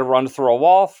 I'm ready to run through a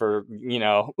wall for,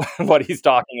 what he's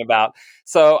talking about.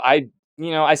 So I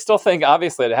still think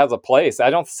obviously it has a place. I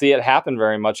don't see it happen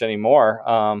very much anymore.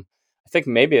 I think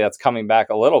maybe that's coming back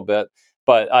a little bit,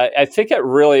 but I think it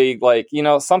really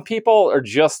some people are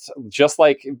just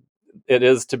like it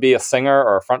is to be a singer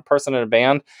or a front person in a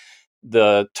band.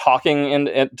 The talking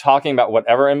and talking about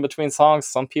whatever in between songs,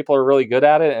 some people are really good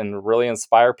at it and really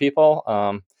inspire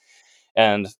people.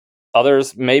 And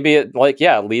others, maybe it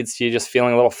leads to you just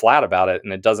feeling a little flat about it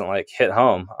and it doesn't like hit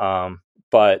home.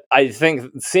 But I think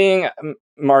seeing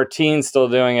Martine still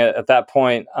doing it at that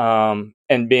point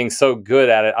and being so good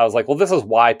at it, I was like, well, this is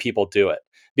why people do it.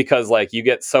 Because like you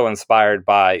get so inspired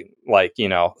by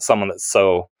someone that's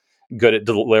so good at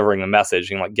delivering the message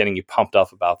and like getting you pumped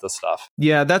up about this stuff.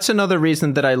 Yeah, that's another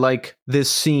reason that I like this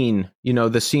scene,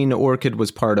 the scene Orchid was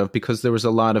part of, because there was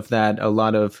a lot of that, a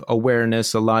lot of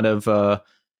awareness, a lot of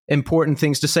important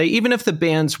things to say, even if the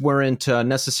bands weren't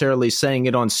necessarily saying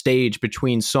it on stage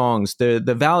between songs.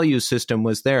 The value system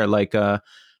was there. Like I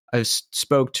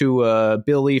spoke to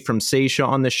Billy from Seisha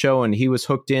on the show, and he was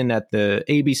hooked in at the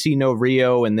ABC No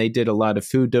Rio, and they did a lot of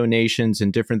food donations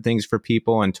and different things for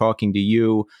people, and talking to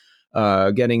you,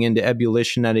 getting into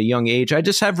Ebullition at a young age. I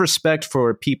just have respect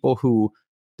for people who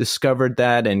discovered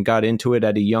that and got into it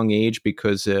at a young age,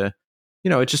 because it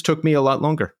just took me a lot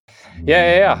longer.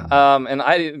 Yeah. And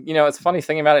it's funny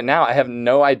thinking about it now. I have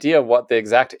no idea what the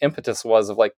exact impetus was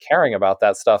of like caring about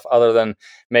that stuff, other than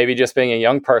maybe just being a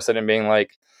young person and being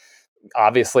like,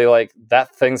 obviously like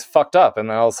that thing's fucked up. And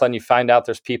then all of a sudden you find out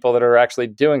there's people that are actually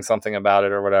doing something about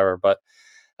it or whatever. But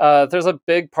there's a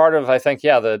big part of, I think,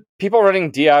 the people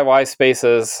running DIY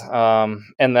spaces.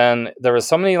 And then there was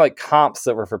so many like comps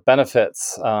that were for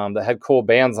benefits that had cool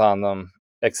bands on them,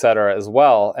 etc. as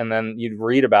well. And then you'd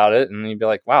read about it and you'd be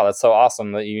like, wow, that's so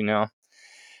awesome that,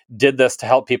 did this to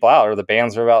help people out, or the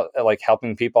bands are about like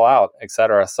helping people out,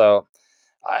 etc. So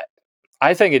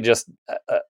I think it just,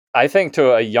 I think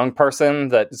to a young person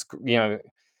that's, in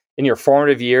your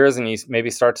formative years and you maybe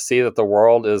start to see that the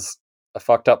world is a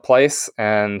fucked up place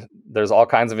and there's all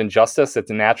kinds of injustice,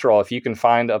 it's natural if you can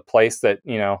find a place that,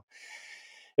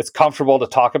 it's comfortable to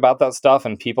talk about that stuff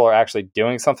and people are actually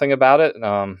doing something about it.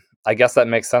 I guess that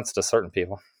makes sense to certain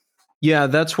people. Yeah,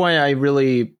 that's why I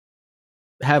really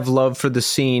have love for the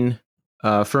scene.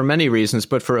 For many reasons,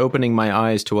 but for opening my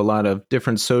eyes to a lot of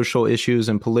different social issues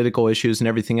and political issues and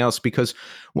everything else. Because,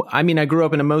 I grew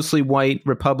up in a mostly white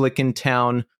Republican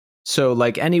town. So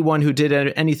like anyone who did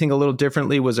anything a little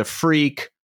differently was a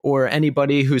freak, or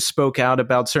anybody who spoke out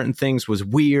about certain things was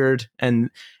weird.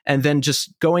 And then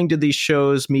just going to these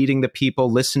shows, meeting the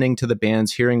people, listening to the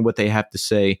bands, hearing what they have to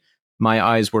say, my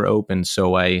eyes were open.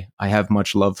 So I have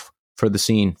much love for the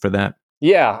scene for that.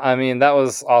 Yeah, that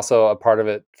was also a part of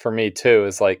it for me too,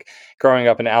 is like growing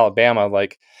up in Alabama,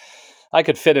 like I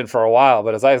could fit in for a while,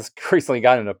 but as I recently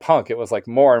got into punk, it was like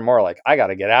more and more like, I got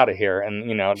to get out of here. And,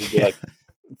 to be like,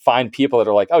 find people that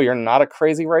are like, oh, you're not a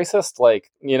crazy racist.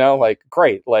 Like, like,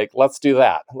 great. Like, let's do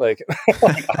that. Like,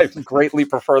 I greatly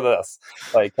prefer this.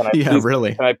 Like, can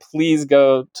I please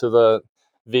go to the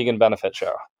vegan benefit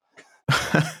show?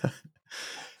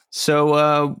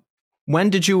 So, when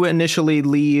did you initially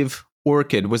leave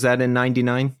Orchid? Was that in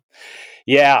 99?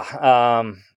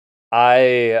 Yeah.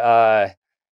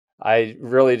 I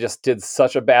really just did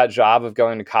such a bad job of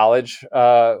going to college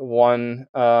one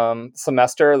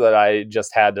semester that I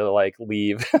just had to like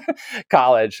leave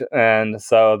college. And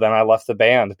so then I left the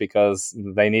band because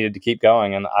they needed to keep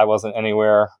going and I wasn't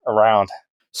anywhere around.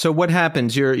 So what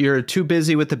happens? You're too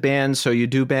busy with the band, so you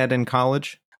do bad in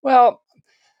college? Well,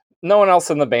 no one else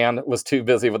in the band was too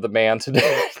busy with the band to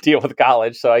deal with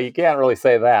college, so you can't really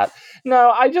say that.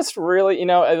 No, I just really, it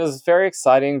was very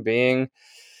exciting being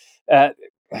at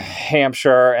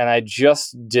Hampshire, and I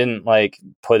just didn't like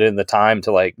put in the time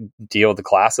to like deal with the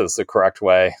classes the correct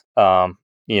way.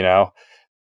 You know,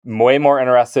 way more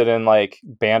interested in like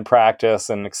band practice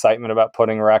and excitement about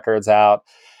putting records out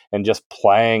and just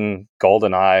playing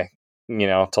GoldenEye, you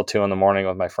know, till 2 a.m.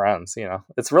 with my friends. You know,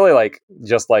 it's really like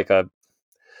just like a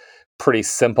pretty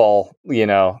simple, you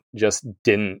know, just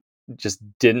didn't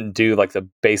do like the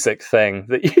basic thing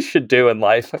that you should do in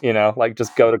life, you know, like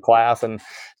just go to class and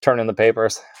turn in the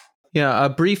papers. Yeah, a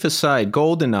brief aside,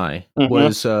 GoldenEye Mm-hmm.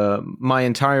 was my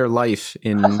entire life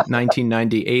in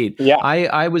 1998. Yeah.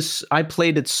 I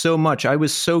played it so much. I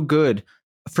was so good.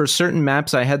 For certain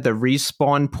maps, I had the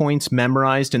respawn points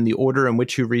memorized in the order in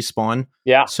which you respawn.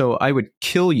 Yeah. So I would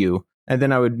kill you, and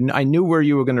then I knew where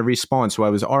you were going to respawn, so I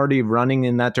was already running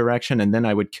in that direction, and then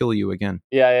I would kill you again.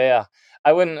 Yeah.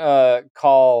 I wouldn't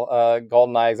call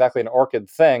GoldenEye exactly an Orchid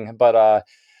thing, but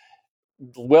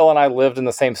Will and I lived in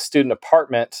the same student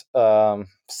apartment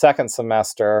second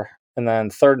semester, and then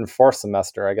third and fourth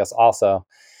semester, I guess, also.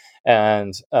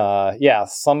 And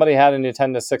somebody had a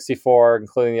Nintendo 64,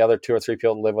 including the other 2 or 3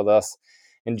 people that live with us.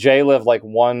 And Jay lived like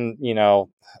one, you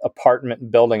know,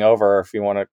 apartment building over, if you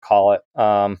want to call it,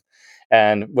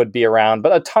 and would be around.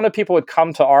 But a ton of people would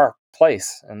come to our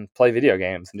place and play video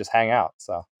games and just hang out.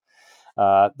 So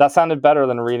that sounded better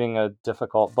than reading a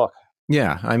difficult book.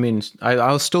 Yeah, I mean,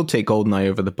 I'll still take GoldenEye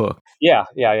over the book. Yeah.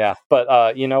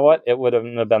 But you know what? It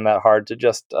wouldn't have been that hard to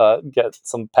just get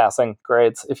some passing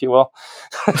grades, if you will.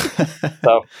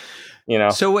 So, you know.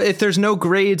 So if there's no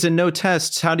grades and no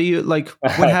tests, how do you like?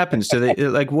 What happens? Do they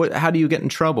like what? How do you get in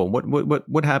trouble?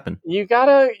 What happened? You get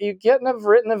a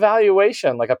written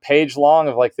evaluation, like a page long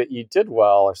of like that you did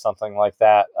well or something like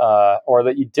that, or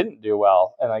that you didn't do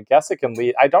well. And I guess it can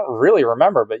lead. I don't really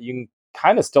remember, but you can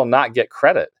kind of still not get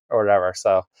credit or whatever.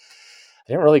 So I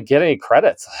didn't really get any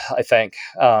credits, I think,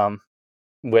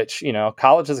 which, you know,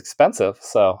 college is expensive.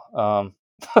 So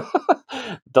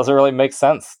doesn't really make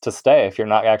sense to stay if you're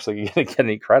not actually going to get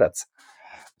any credits.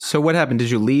 So what happened?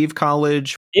 Did you leave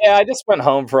college? Yeah, I just went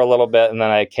home for a little bit, and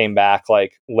then I came back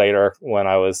like later when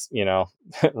I was, you know,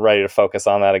 ready to focus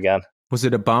on that again. Was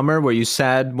it a bummer? Were you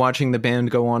sad watching the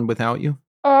band go on without you?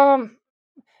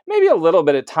 Maybe a little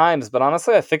bit at times, but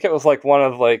honestly, I think it was like one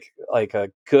of like a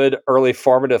good early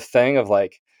formative thing of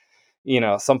like, you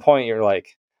know, at some point you're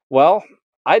like, well,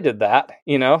 I did that,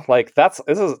 you know, like this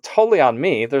is totally on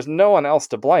me. There's no one else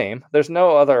to blame. There's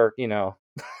no other, you know,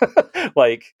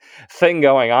 like thing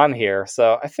going on here.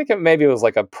 So I think maybe it was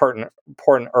like a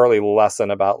important early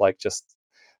lesson about like just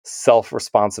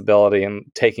self-responsibility and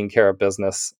taking care of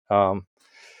business.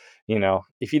 You know,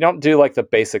 if you don't do like the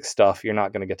basic stuff, you're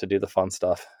not going to get to do the fun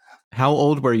stuff. How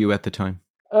old were you at the time?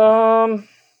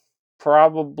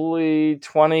 Probably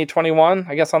 20, 21,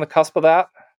 I guess, on the cusp of that.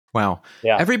 Wow.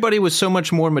 Yeah. Everybody was so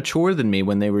much more mature than me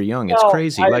when they were young. It's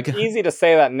crazy. It's easy to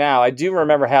say that now. I do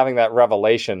remember having that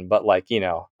revelation, but like, you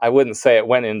know, I wouldn't say it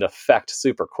went into effect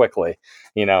super quickly.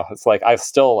 You know, it's like I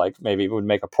still like maybe would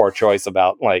make a poor choice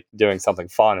about like doing something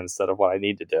fun instead of what I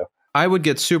need to do. I would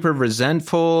get super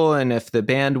resentful, and if the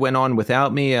band went on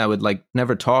without me, I would like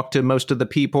never talk to most of the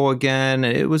people again.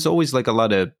 It was always like a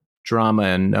lot of drama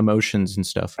and emotions and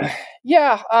stuff.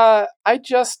 Yeah, I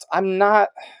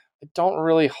don't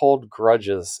really hold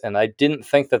grudges, and I didn't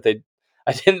think that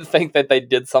they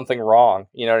did something wrong.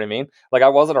 You know what I mean? Like I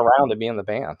wasn't around to be in the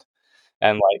band,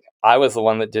 and like I was the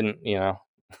one that didn't, you know,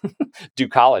 do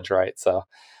college right. So,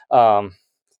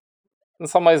 in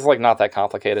some ways, like not that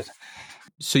complicated.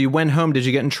 So you went home. Did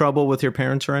you get in trouble with your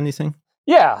parents or anything?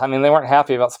 Yeah, I mean, they weren't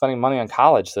happy about spending money on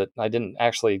college that I didn't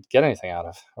actually get anything out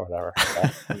of or whatever. So,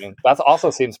 I mean, that also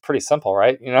seems pretty simple,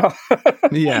 right? You know?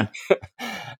 Yeah.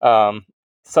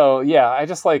 So yeah, I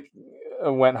just like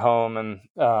went home and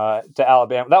to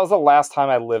Alabama. That was the last time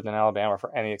I lived in Alabama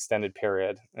for any extended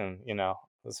period, and you know,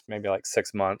 it was maybe like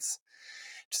 6 months.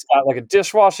 Just got like a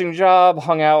dishwashing job,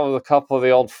 hung out with a couple of the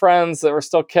old friends that were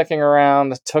still kicking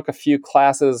around, took a few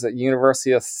classes at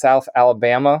University of South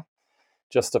Alabama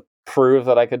just to prove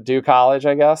that I could do college,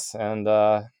 I guess. And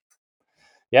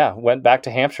went back to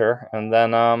Hampshire. And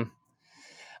then,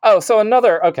 so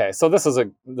this is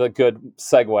the good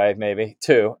segue maybe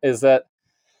too, is that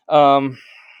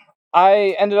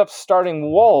I ended up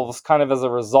starting Wolves kind of as a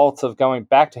result of going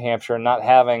back to Hampshire and not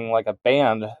having like a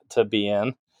band to be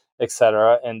in,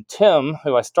 etc. And Tim Glowick,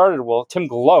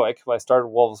 who I started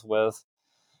Wolves with,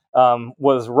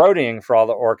 was roadieing for all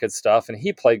the Orchid stuff, and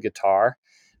he played guitar.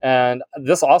 And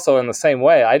this also in the same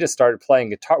way, I just started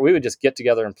playing guitar. We would just get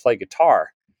together and play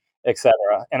guitar, etc.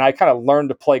 And I kind of learned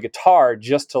to play guitar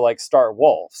just to like start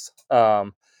Wolves.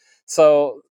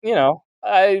 So, you know,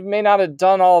 I may not have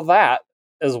done all that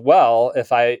as well,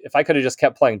 if I could have just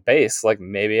kept playing bass, like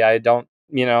maybe I don't,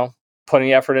 put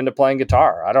any effort into playing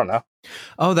guitar. I don't know.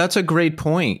 Oh, that's a great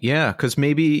point. Yeah, because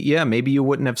maybe you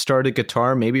wouldn't have started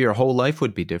guitar. Maybe your whole life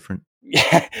would be different.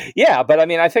 Yeah, but I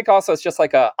mean, I think also it's just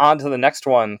like a on to the next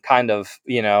one kind of,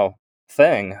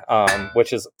 thing,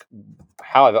 which is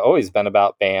how I've always been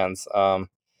about bands.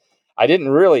 I didn't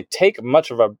really take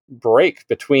much of a break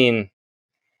between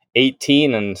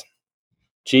 18 and,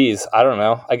 geez, I don't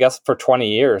know, I guess for 20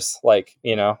 years. Like,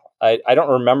 I don't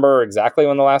remember exactly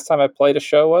when the last time I played a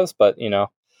show was, but,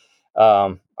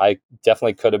 I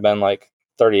definitely could have been like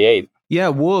 38. Yeah,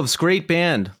 Wolves, great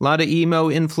band. A lot of emo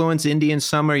influence, Indian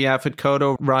Summer, Yaphet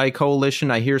Kotto, Rye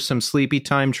Coalition. I hear some Sleepy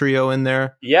Time Trio in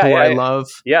there, Yeah, who yeah, I yeah. love.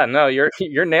 Yeah, no,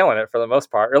 you're nailing it for the most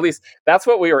part. Or at least that's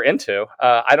what we were into.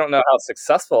 I don't know how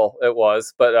successful it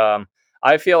was, but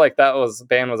I feel like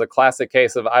band was a classic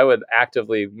case of I would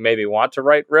actively maybe want to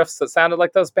write riffs that sounded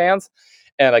like those bands,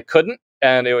 and I couldn't,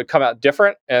 and it would come out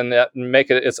different and make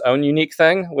it its own unique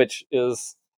thing, which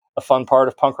is a fun part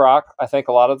of punk rock, I think,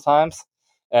 a lot of the times.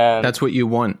 And that's what you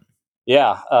want.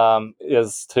 Yeah,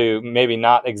 is to maybe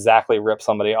not exactly rip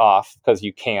somebody off because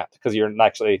you can't, because you're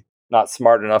actually not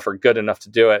smart enough or good enough to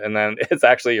do it, and then it's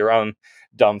actually your own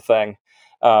dumb thing.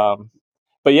 But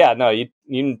yeah, no,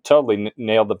 you totally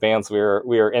nailed the bands we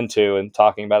were into and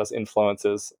talking about as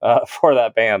influences for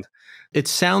that band. It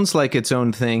sounds like its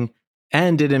own thing,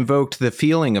 and it invoked the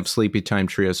feeling of Sleepy Time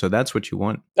Trio, so that's what you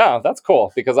want. Oh, that's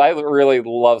cool, because I really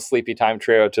love Sleepy Time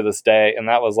Trio to this day, and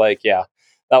that was like, yeah,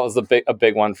 that was a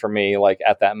big one for me, like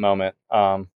at that moment.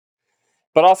 But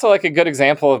also like a good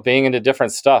example of being into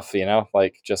different stuff,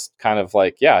 like just kind of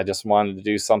like, yeah, I just wanted to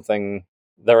do something.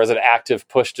 There was an active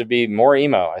push to be more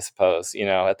emo, I suppose,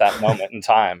 at that moment in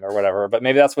time or whatever. But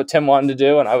maybe that's what Tim wanted to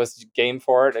do, and I was game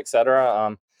for it,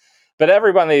 etc. But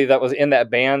everybody that was in that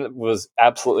band was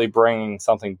absolutely bringing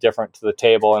something different to the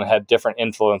table and had different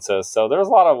influences. So there was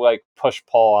a lot of like push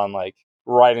pull on like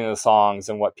writing the songs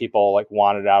and what people like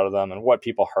wanted out of them and what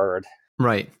people heard.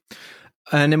 Right.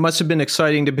 And it must have been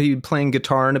exciting to be playing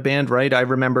guitar in a band, right? I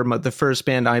remember the first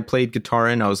band I played guitar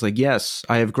in. I was like, yes,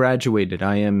 I have graduated.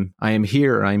 I am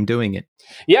here. I am doing it.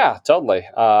 Yeah, totally.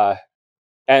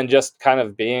 And just kind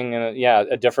of being in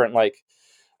a different, like,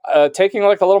 taking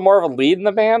like a little more of a lead in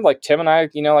the band. Like Tim and I,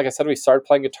 like I said, we started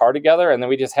playing guitar together, and then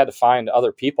we just had to find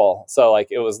other people. So like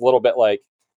it was a little bit like,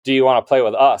 do you want to play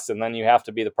with us? And then you have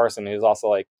to be the person who's also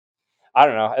like, I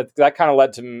don't know. That kind of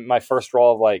led to my first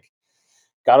role of like,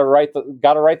 gotta write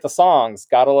the songs,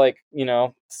 gotta like,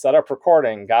 set up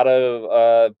recording,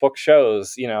 gotta book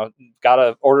shows,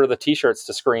 gotta order the t-shirts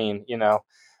to screen,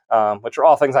 which are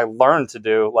all things I learned to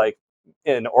do like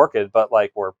in Orchid, but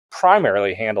like were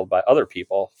primarily handled by other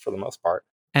people for the most part.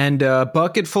 And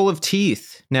Bucket Full of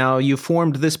Teeth. Now, you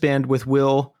formed this band with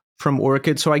Will from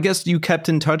Orchid, so I guess you kept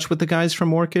in touch with the guys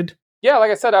from Orchid? Yeah,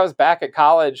 like I said, I was back at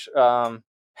college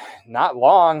not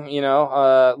long,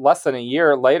 less than a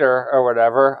year later or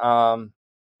whatever.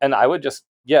 And I would just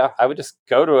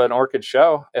go to an Orchid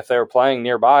show if they were playing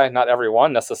nearby. Not every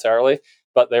one necessarily,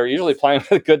 but they were usually playing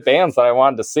with good bands that I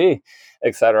wanted to see,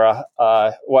 etc.,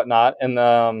 whatnot. And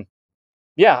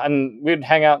and we'd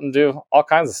hang out and do all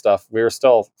kinds of stuff. We were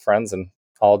still friends and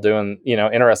all doing,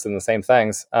 interested in the same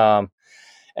things.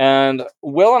 And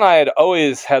Will and I had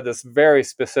always had this very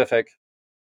specific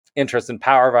interest in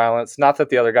power violence. Not that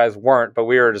the other guys weren't, but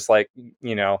we were just like,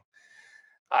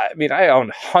 I mean, I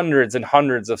owned hundreds and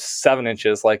hundreds of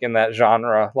 7-inches like in that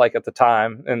genre, like at the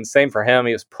time. And same for him.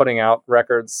 He was putting out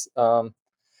records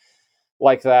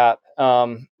like that.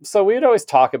 So we'd always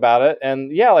talk about it.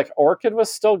 And yeah, like Orchid was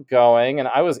still going, and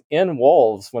I was in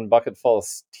Wolves when Bucket Full of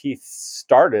Teeth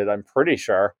started, I'm pretty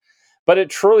sure. But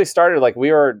it truly started like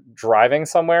we were driving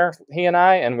somewhere, he and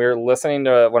I, and we were listening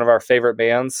to one of our favorite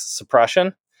bands,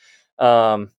 Suppression.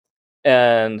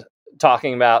 And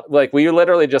talking about like, we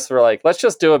literally just were like, let's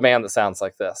just do a band that sounds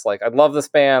like this. Like, I love this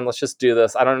band. Let's just do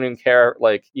this. I don't even care.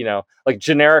 Like, like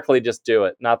generically just do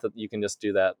it. Not that you can just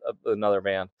do that another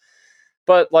band,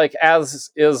 but like, as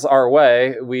is our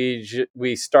way,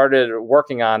 we started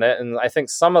working on it. And I think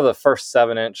some of the first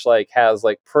 7-inch like has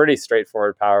like pretty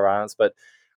straightforward power violence, but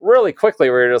really quickly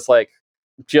we were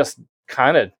just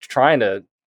kind of trying to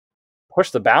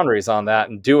push the boundaries on that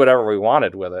and do whatever we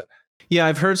wanted with it. Yeah,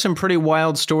 I've heard some pretty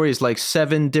wild stories, like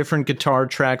 7 different guitar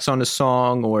tracks on a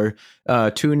song, or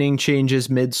tuning changes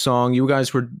mid-song. You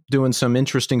guys were doing some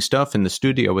interesting stuff in the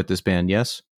studio with this band,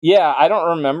 yes? Yeah, I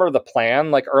don't remember the plan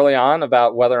like early on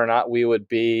about whether or not we would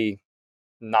be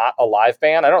not a live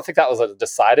band. I don't think that was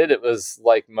decided. It was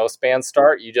like most bands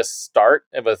start. You just start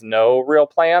with no real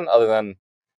plan other than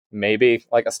maybe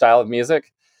like a style of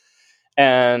music.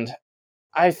 And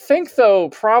I think though,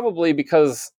 probably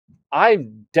because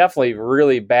I'm definitely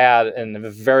really bad and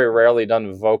have very rarely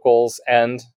done vocals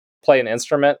and play an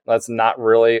instrument. That's not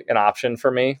really an option for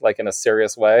me, like in a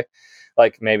serious way,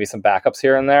 like maybe some backups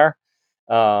here and there.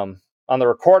 On the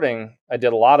recording, I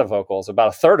did a lot of vocals. About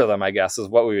a third of them, I guess, is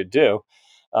what we would do.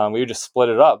 We would just split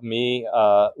it up. Me,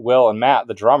 Will, and Matt,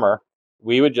 the drummer,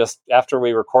 we would just, after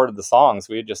we recorded the songs,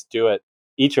 we would just do it,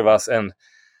 each of us. And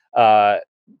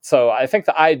so I think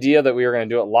the idea that we were going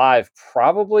to do it live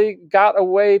probably got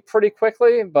away pretty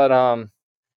quickly. But,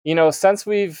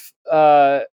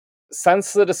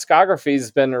 since the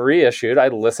discography's been reissued, I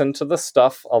listened to the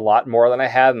stuff a lot more than I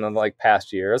had in the like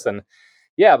past years. And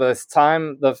yeah, by this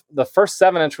time, the first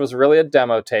 7-inch was really a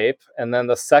demo tape. And then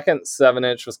the second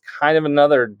 7-inch was kind of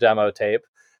another demo tape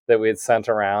that we had sent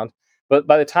around. But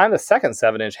by the time the second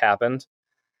 7-inch happened,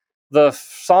 the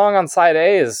song on side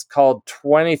A is called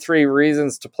 23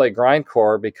 Reasons to Play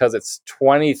Grindcore because it's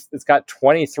got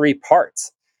 23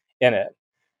 parts in it.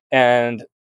 And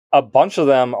a bunch of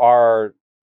them are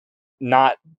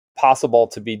not possible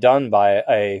to be done by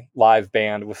a live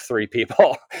band with 3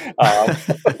 people.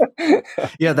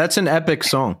 Yeah, that's an epic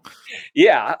song.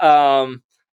 Yeah.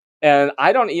 And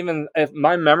I don't even, if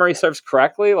my memory serves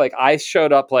correctly, like I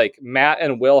showed up, like Matt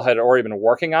and Will had already been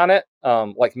working on it,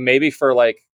 like maybe for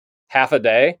like half a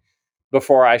day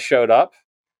before I showed up.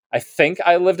 I think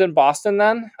I lived in Boston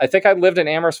then. I think I lived in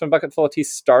Amherst when Bucket Full of Tea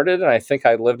started, and I think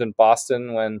I lived in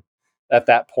Boston when at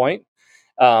that point.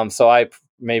 So I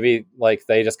maybe like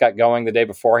they just got going the day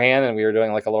beforehand, and we were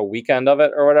doing like a little weekend of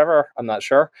it or whatever. I'm not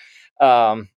sure.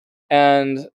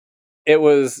 And it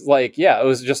was like, yeah, it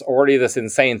was just already this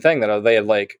insane thing that they had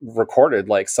like recorded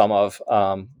like some of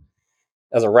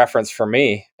as a reference for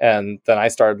me. And then I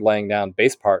started laying down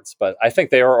bass parts, but I think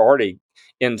they were already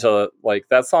into like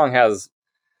that song has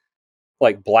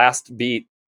like blast beat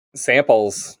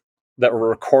samples that were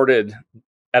recorded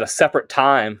at a separate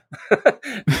time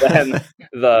than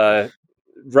the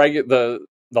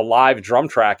live drum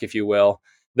track, if you will,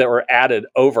 that were added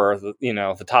over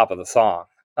the top of the song.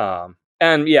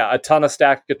 And yeah, a ton of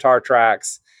stacked guitar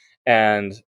tracks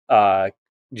and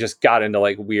just got into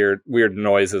like weird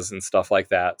noises and stuff like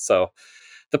that. So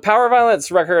the Power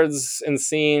Violence records and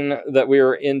scene that we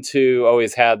were into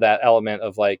always had that element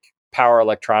of like power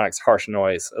electronics, harsh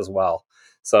noise as well.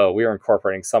 So we were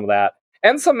incorporating some of that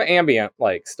and some ambient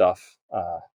like stuff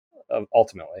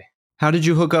ultimately. How did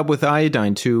you hook up with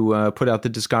Iodine to put out the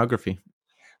discography?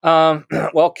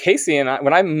 Well, Casey and I,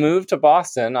 when I moved to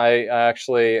Boston, I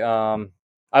actually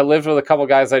I lived with a couple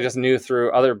guys I just knew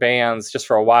through other bands just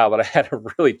for a while, but I had a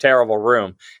really terrible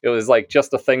room. It was like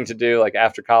just a thing to do like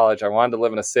after college. I wanted to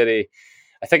live in a city.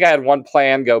 I think I had one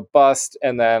plan go bust,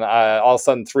 and then all of a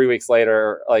sudden 3 weeks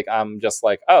later, like I'm just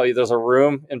like, oh, there's a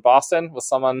room in Boston with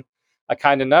someone I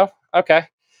kind of know. Okay,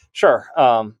 sure.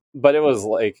 But it was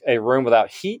like a room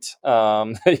without heat.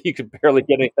 You could barely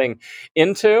get anything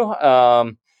into.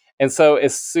 And so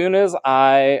as soon as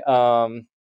I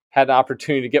had an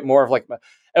opportunity to get more of like,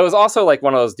 it was also like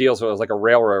one of those deals where it was like a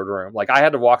railroad room. Like I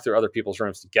had to walk through other people's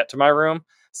rooms to get to my room.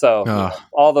 So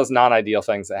all those non-ideal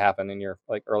things that happen in your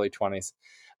like early 20s.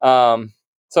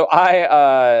 So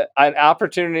an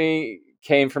opportunity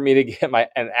came for me to get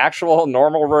an actual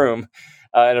normal room,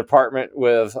 an apartment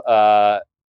with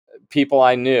people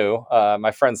I knew,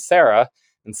 my friend Sarah,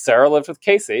 and Sarah lived with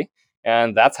Casey.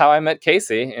 And that's how I met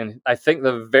Casey. And I think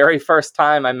the very first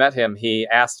time I met him, he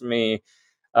asked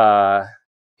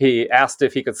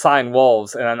if he could sign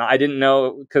Wolves. And I didn't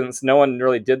know, because no one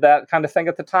really did that kind of thing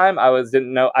at the time.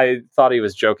 Didn't know. I thought he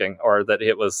was joking, or that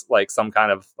it was like some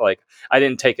kind of like, I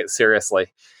didn't take it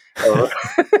seriously or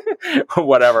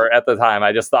whatever at the time.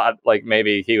 I just thought like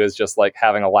maybe he was just like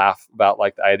having a laugh about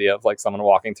like the idea of like someone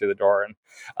walking through the door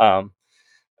and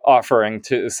offering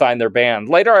to sign their band.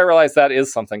 Later, I realized that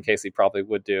is something Casey probably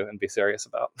would do and be serious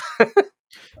about.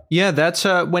 Yeah, that's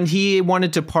when he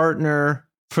wanted to partner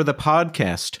for the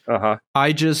podcast.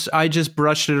 I just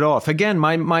brushed it off. Again,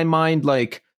 my mind,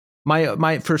 like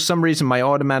my for some reason, my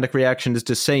automatic reaction is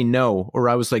to say no, or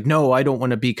I was like, no, I don't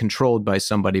want to be controlled by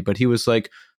somebody. But he was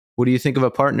like, what do you think of a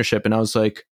partnership? And I was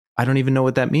like, I don't even know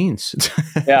what that means.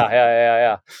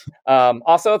 Yeah.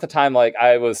 Also at the time, like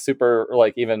I was super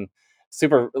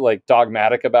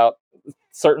dogmatic about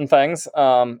certain things.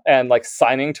 And like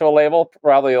signing to a label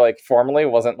probably like formally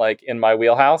wasn't like in my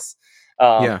wheelhouse.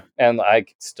 And I've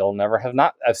still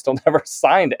never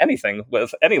signed anything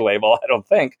with any label, I don't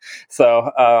think.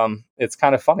 So it's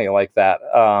kind of funny like that.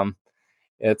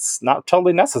 It's not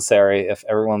totally necessary if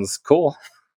everyone's cool.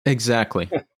 Exactly.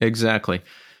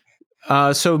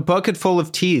 So Bucket Full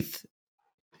of Teeth,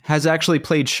 has actually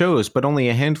played shows, but only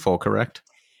a handful, correct?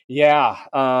 Yeah.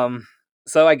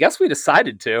 So I guess we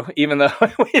decided to, even though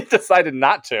we decided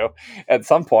not to at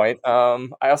some point. I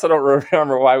also don't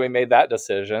remember why we made that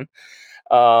decision.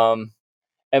 And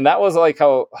that was like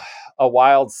a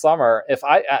wild summer.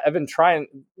 I've been trying,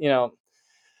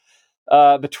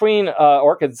 between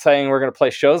Orchid saying we're going to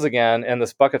play shows again and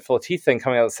this Bucket Full of Teeth thing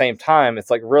coming out at the same time, it's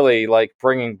like really like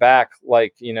bringing back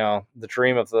like, the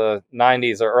dream of the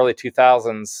 90s or early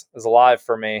 2000s is alive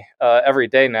for me every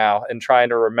day now, and trying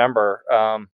to remember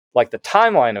like the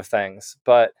timeline of things.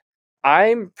 But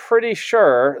I'm pretty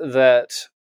sure that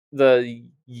the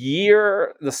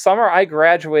summer I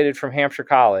graduated from Hampshire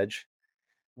College,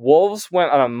 Wolves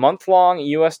went on a month-long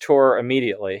U.S. tour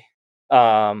immediately.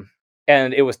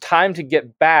 And it was time to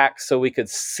get back so we could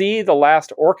see the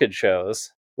last Orchid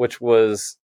shows, which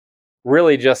was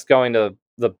really just going to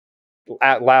the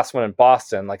last one in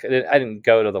Boston. Like I didn't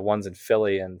go to the ones in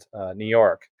Philly and New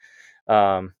York.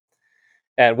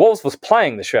 And Wolves was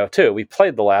playing the show too. We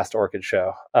played the last Orchid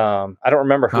show. I don't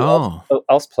remember who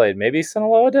else played. Maybe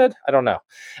Sinaloa did. I don't know.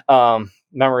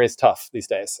 Memory is tough these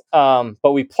days.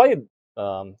 But we played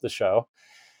the show.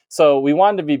 So we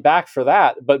wanted to be back for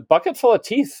that, but Bucket Full of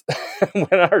Teeth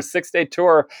went on our 6-day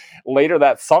tour later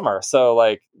that summer. So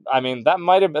like, I mean, that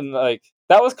might have been like,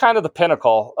 that was kind of the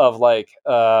pinnacle of like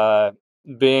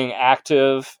being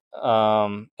active.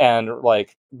 And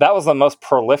like, that was the most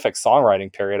prolific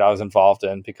songwriting period I was involved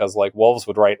in, because like Wolves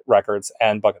would write records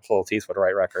and Bucket Full of Teeth would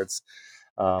write records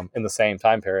in the same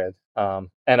time period. And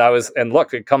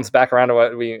look, it comes back around to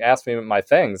what we asked me my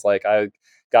things. Like I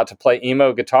got to play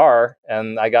emo guitar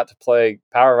and I got to play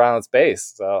power violence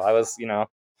bass. So I was,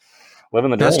 living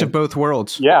the best dream. of both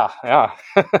worlds. Yeah.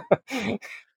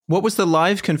 What was the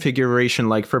live configuration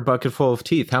like for Bucket Full of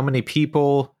Teeth? How many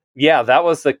people? Yeah, that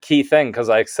was the key thing, because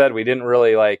like I said, we didn't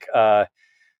really like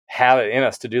have it in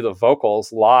us to do the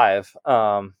vocals live,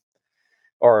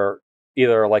 or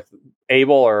either like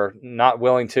able or not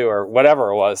willing to, or whatever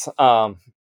it was.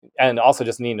 And also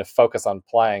just needing to focus on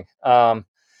playing.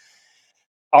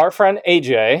 Our friend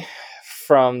AJ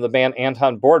from the band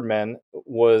Anton Boardman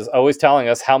was always telling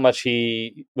us how much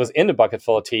he was into Bucket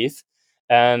Full of Teeth.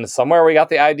 And somewhere we got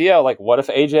the idea, like, what if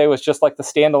AJ was just like the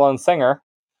standalone singer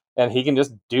and he can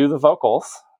just do the vocals,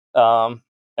 and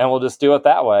we'll just do it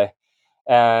that way.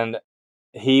 And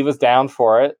he was down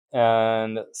for it.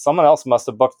 And someone else must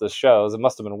have booked the shows. It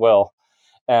must have been Will.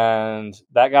 And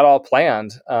that got all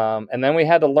planned. And then we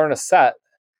had to learn a set.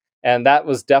 And that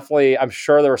was definitely, I'm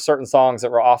sure there were certain songs that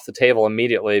were off the table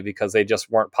immediately because they just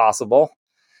weren't possible,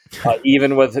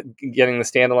 even with getting the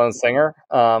standalone singer.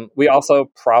 We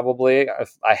also probably,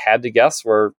 if I had to guess,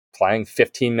 were playing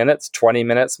 15 minutes, 20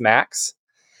 minutes max.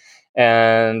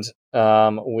 And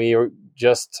we were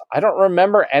just, I don't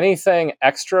remember anything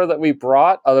extra that we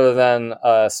brought other than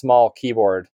a small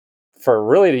keyboard for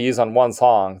really to use on one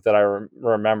song that I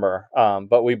remember.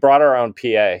 But we brought our own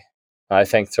PA, I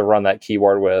think, to run that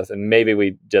keyboard with, and maybe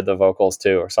we did the vocals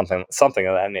too, or something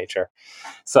of that nature.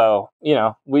 So,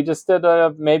 we just did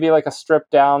maybe like a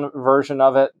stripped down version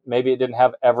of it. Maybe it didn't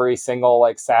have every single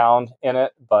like sound in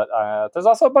it, but there's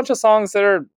also a bunch of songs that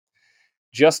are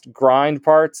just grind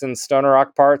parts and stoner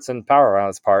rock parts and power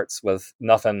violence parts with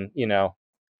nothing,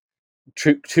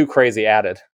 too crazy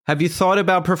added. Have you thought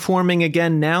about performing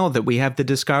again now that we have the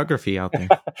discography out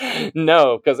there?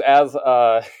 No, because as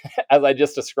I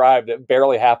just described, it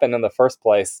barely happened in the first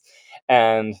place.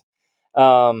 And,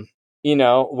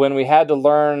 when we had to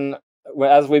learn,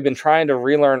 as we've been trying to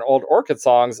relearn old Orchid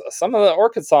songs, some of the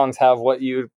Orchid songs have what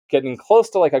you getting close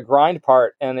to like a grind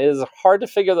part, and it is hard to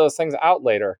figure those things out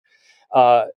later.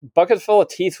 Bucket Full of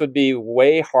Teeth would be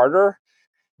way harder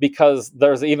because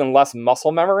there's even less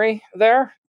muscle memory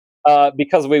there.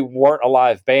 Because we weren't a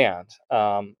live band.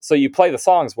 So you play the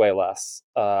songs way less.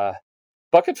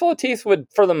 Bucket Full of Teeth would,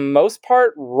 for the most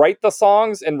part, write the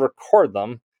songs and record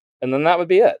them, and then that would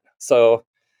be it. So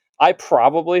I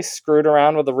probably screwed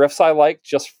around with the riffs I liked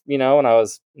just, when I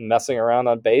was messing around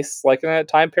on bass, like in that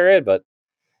time period. But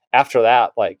after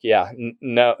that, like, yeah,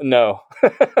 no.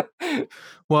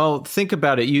 Well, think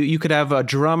about it. You could have a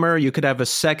drummer, you could have a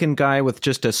second guy with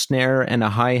just a snare and a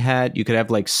hi-hat. You could have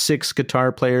like 6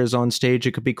 guitar players on stage.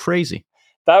 It could be crazy.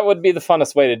 That would be the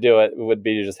funnest way to do it. It would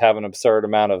be to just have an absurd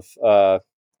amount of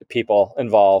people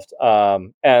involved.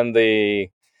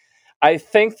 I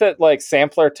think that like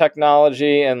sampler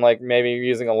technology and like maybe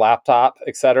using a laptop,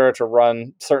 et cetera, to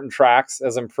run certain tracks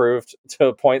has improved to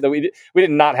a point that we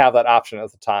did not have that option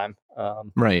at the time.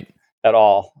 Right. At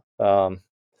all.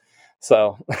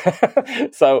 So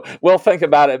we'll think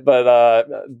about it, but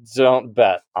don't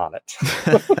bet on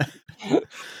it.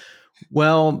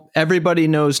 Well, everybody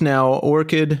knows now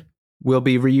Orchid will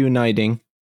be reuniting,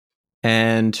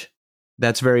 and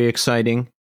that's very exciting.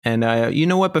 And you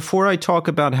know what? Before I talk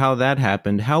about how that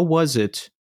happened, how was it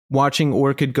watching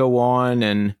Orchid go on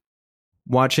and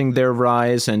watching their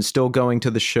rise and still going to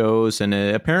the shows and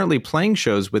apparently playing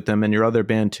shows with them and your other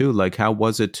band too? Like, how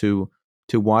was it to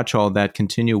watch all that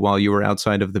continue while you were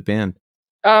outside of the band?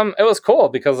 It was cool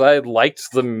because I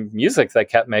liked the music they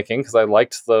kept making because I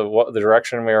liked the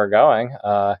direction we were going.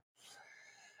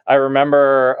 I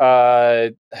remember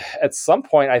at some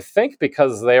point, I think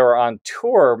because they were on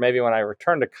tour, maybe when I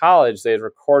returned to college, they had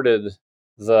recorded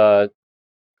the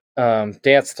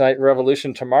Dance Tonight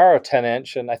Revolution Tomorrow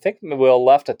 10-inch, and I think Will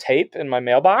left a tape in my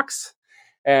mailbox,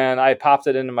 and I popped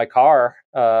it into my car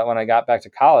when I got back to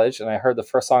college, and I heard the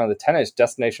first song of the 10-inch,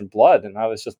 Destination Blood, and I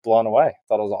was just blown away. I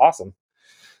thought it was awesome.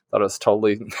 Thought it was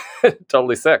totally,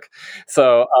 totally sick.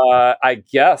 So I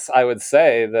guess I would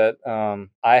say that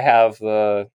I have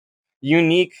the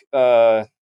unique,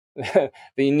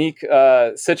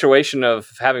 situation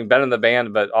of having been in the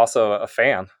band, but also a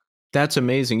fan. That's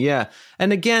amazing. Yeah.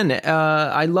 And again,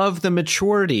 I love the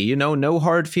maturity, no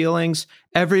hard feelings.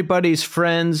 Everybody's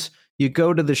friends. You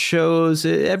go to the shows.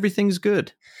 Everything's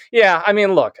good. Yeah, I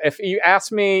mean, look, if you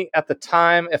asked me at the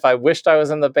time if I wished I was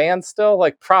in the band still,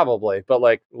 like probably, but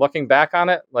like looking back on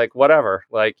it, like whatever,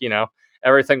 like,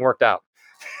 everything worked out.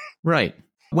 Right.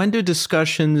 When do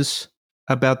discussions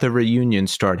about the reunion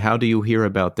start? How do you hear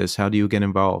about this? How do you get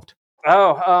involved?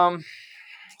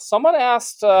 Someone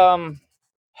asked a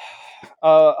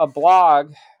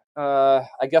blog, I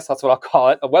guess that's what I'll call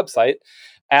it, a website,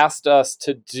 asked us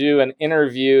to do an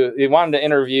interview. They wanted to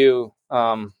interview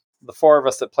the four of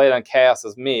us that played on Chaos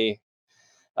as me,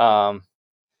 and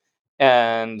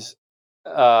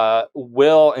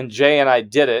Will and Jay and I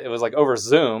did it. It was like over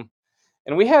Zoom,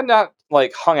 and we had not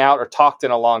like hung out or talked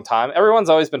in a long time. Everyone's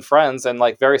always been friends, and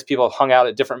like various people have hung out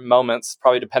at different moments,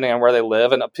 probably depending on where they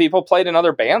live, and people played in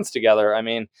other bands together. I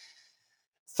mean,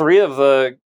 3 of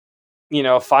the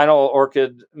final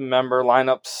Orchid member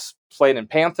lineups played in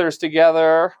Panthers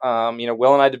together.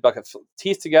 Will and I did Bucket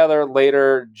Teeth together.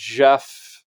 Later,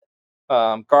 Jeff,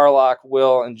 Garlock,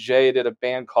 Will, and Jay did a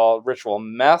band called Ritual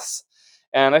Mess.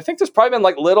 And I think there's probably been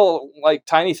like little, like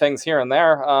tiny things here and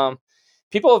there.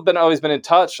 People have always been in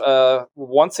touch.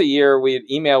 Once a year, we'd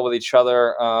email with each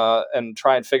other and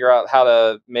try and figure out how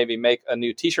to maybe make a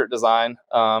new T-shirt design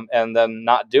and then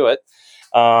not do it,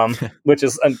 which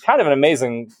is kind of an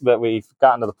amazing that we've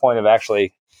gotten to the point of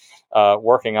actually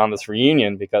working on this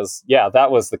reunion, because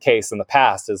that was the case in the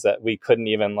past, is that we couldn't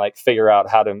even like figure out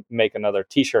how to make another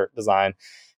T-shirt design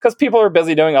because people are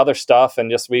busy doing other stuff,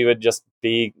 and we would just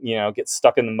be get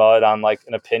stuck in the mud on like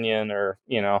an opinion or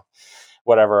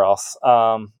whatever else.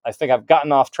 I think I've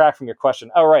gotten off track from your question.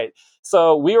 Oh, right.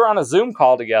 So we were on a Zoom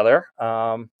call together,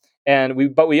 and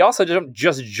we also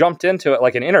just jumped into it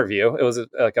like an interview. It was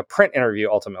like a print interview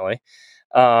ultimately,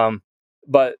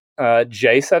 but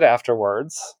Jay said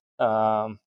afterwards.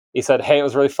 He said, "Hey, it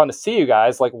was really fun to see you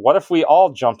guys. Like, what if we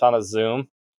all jumped on a Zoom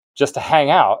just to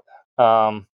hang out?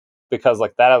 Because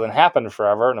like that hasn't happened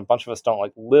forever, and a bunch of us don't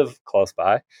like live close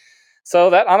by.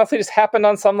 So that honestly just happened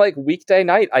on some like weekday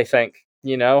night, I think,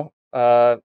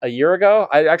 a year ago.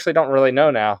 I actually don't really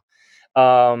know now.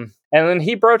 And then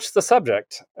he broached the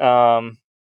subject,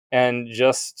 and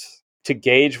just to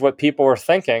gauge what people were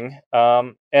thinking.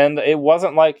 And it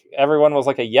wasn't like everyone was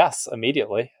like a yes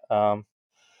immediately.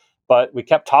 But we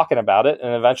kept talking about it,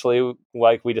 and eventually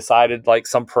like we decided like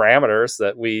some parameters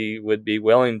that we would be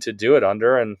willing to do it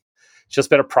under, and it's just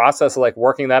been a process of like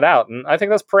working that out. And I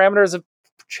think those parameters have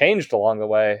changed along the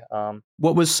way.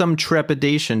 What was some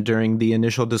trepidation during the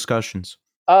initial discussions?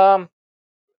 I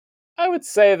would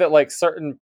say that like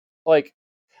certain, like,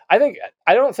 I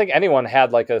don't think anyone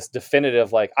had like a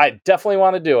definitive, like, I definitely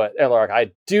want to do it, and like,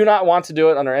 I do not want to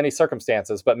do it under any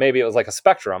circumstances, but maybe it was like a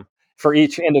spectrum for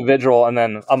each individual and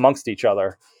then amongst each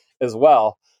other as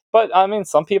well. But I mean,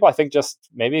 some people I think just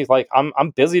maybe like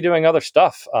I'm busy doing other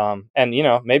stuff. And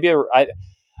maybe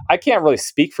I can't really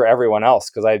speak for everyone else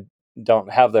because I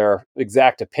don't have their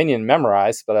exact opinion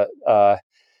memorized, but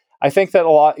I think that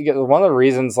one of the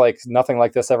reasons like nothing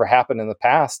like this ever happened in the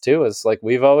past too is like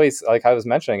we've always, like I was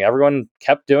mentioning, everyone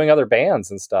kept doing other bands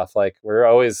and stuff. Like we're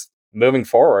always moving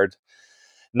forward,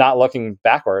 not looking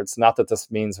backwards. Not that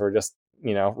this means we're just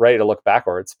ready to look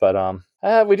backwards, but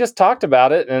we just talked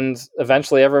about it, and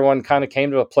eventually everyone kind of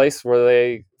came to a place where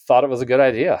they thought it was a good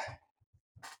idea.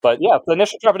 But yeah, the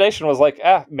initial trepidation was like,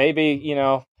 maybe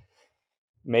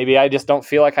I just don't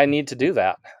feel like I need to do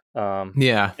that.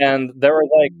 Yeah. And there were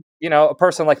like a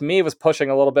person like me was pushing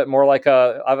a little bit more like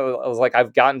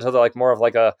I've gotten to more of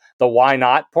the why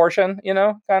not portion,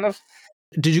 kind of.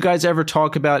 Did you guys ever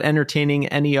talk about entertaining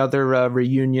any other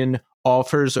reunion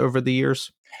offers over the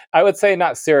years? I would say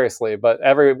not seriously, but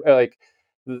there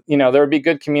would be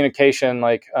good communication,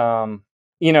 because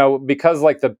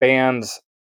the band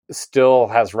still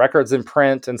has records in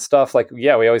print and stuff. We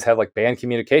always had band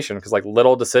communication because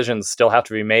little decisions still have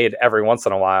to be made every once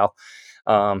in a while,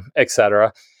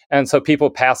 etc. And so people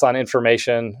pass on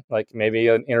information, maybe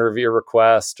an interview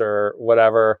request or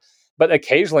whatever. But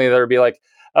occasionally there would be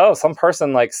oh, some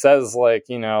person says they'll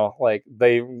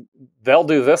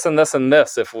do this and this and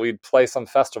this if we play some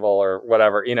festival or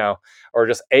whatever, or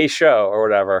just a show or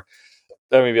whatever.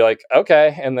 Then we'd be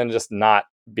okay, and then just not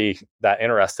be that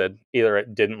interested. Either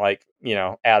it didn't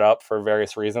add up for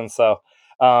various reasons. So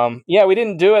we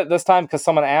didn't do it this time because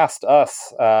someone asked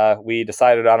us. We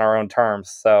decided on our own terms.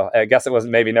 So I guess it was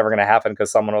maybe never going to happen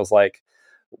because someone was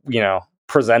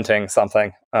presenting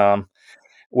something.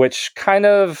 Which kind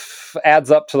of adds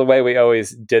up to the way we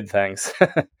always did things.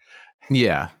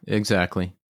 Yeah,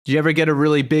 exactly. Did you ever get a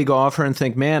really big offer and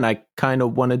think, man, I kind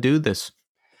of want to do this?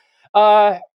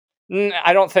 I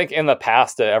don't think in the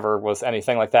past it ever was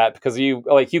anything like that, because you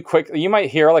might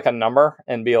hear a number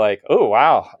and be oh,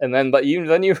 wow. And then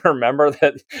you remember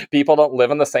that people don't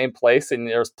live in the same place and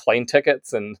there's plane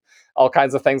tickets and all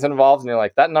kinds of things involved. And you're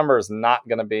that number is not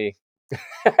going to be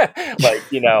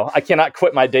I cannot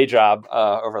quit my day job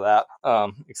over that,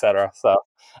 etc. So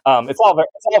it's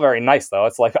all very nice though.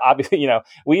 It's obviously,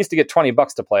 we used to get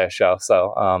 $20 to play a show,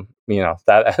 so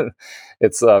that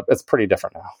it's pretty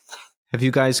different now. Have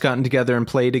you guys gotten together and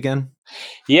played again?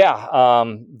 Yeah,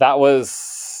 that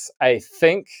was, I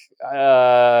think, you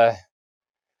know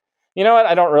what?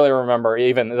 I don't really remember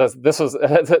even. This is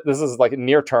a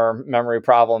near term memory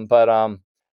problem, but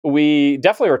we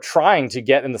definitely were trying to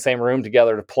get in the same room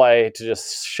together to play, to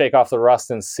just shake off the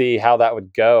rust and see how that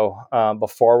would go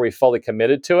before we fully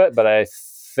committed to it. But I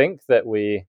think that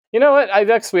we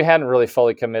hadn't really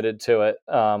fully committed to it.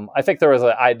 I think there was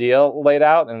an idea laid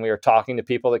out and we were talking to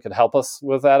people that could help us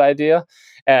with that idea.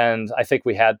 And I think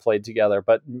we had played together.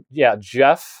 But yeah,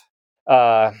 Jeff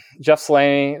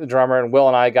Slaney, the drummer, and Will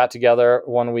and I got together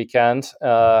one weekend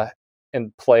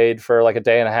and played for a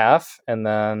day and a half. And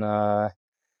then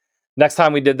next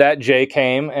time we did that, Jay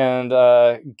came and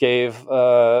gave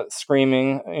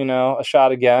Screaming, a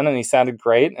shot again, and he sounded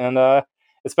great. And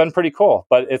it's been pretty cool.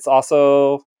 But it's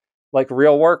also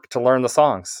real work to learn the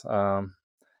songs.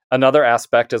 Another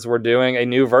aspect is we're doing a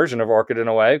new version of Orchid in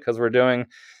a way, because we're doing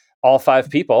all 5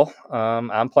 people.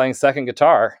 I'm playing second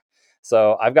guitar,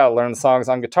 so I've got to learn the songs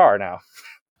on guitar now.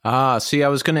 See, I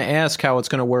was going to ask how it's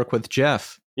going to work with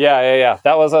Jeff. Yeah.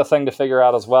 That was a thing to figure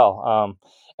out as well.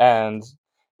 And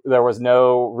there was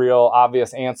no real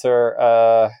obvious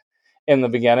answer in the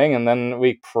beginning, and then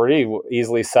we pretty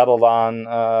easily settled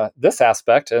on this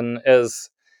aspect, and is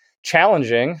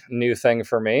challenging new thing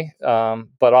for me,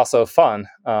 but also fun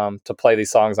to play these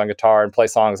songs on guitar and play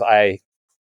songs I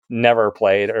never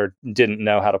played or didn't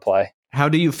know how to play. How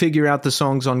do you figure out the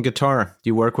songs on guitar? Do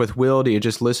you work with Will? Do you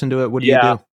just listen to it? What do you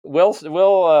do? Will,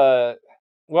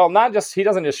 well, not just, he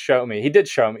doesn't just show me. He did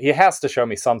show me. He has to show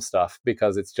me some stuff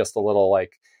because it's just a little I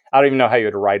don't even know how you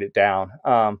would write it down.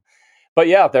 But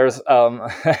yeah, there's,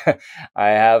 I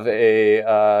have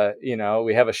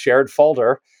we have a shared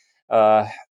folder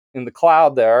in the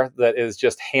cloud there that is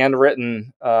just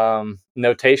handwritten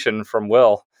notation from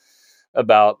Will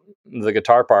about the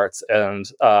guitar parts. And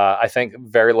I think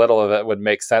very little of it would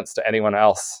make sense to anyone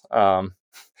else.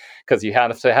 Because you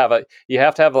have to have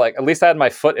at least I had my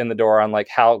foot in the door on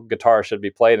how guitar should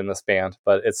be played in this band.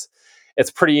 But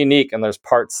it's pretty unique, and there's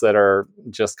parts that are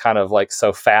just kind of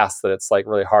so fast that it's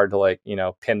really hard to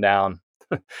pin down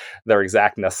their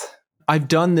exactness. I've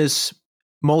done this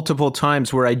multiple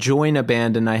times where I join a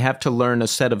band and I have to learn a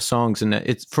set of songs, and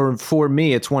it's for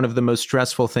me it's one of the most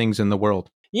stressful things in the world.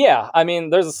 Yeah, I mean,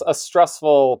 there's a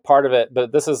stressful part of it,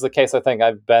 but this is the case. I think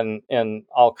I've been in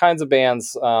all kinds of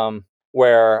bands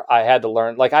where I had to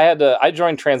learn. I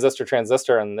joined Transistor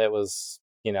Transistor, and it was,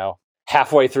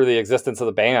 halfway through the existence of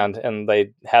the band, and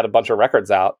they had a bunch of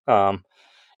records out.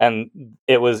 And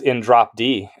it was in drop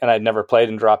D, and I'd never played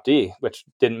in drop D, which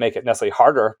didn't make it necessarily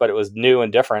harder, but it was new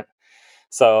and different.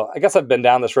 So I guess I've been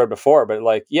down this road before, but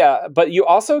but you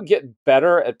also get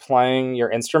better at playing your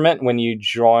instrument when you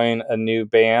join a new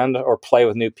band or play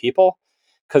with new people,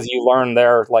 because you learn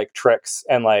their tricks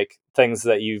and things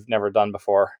that you've never done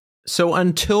before. So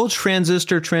until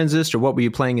Transistor, what were you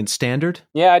playing in standard?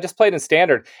 Yeah, I just played in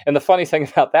standard. And the funny thing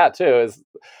about that too is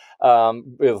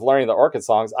with learning the Orchid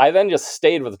songs. I then just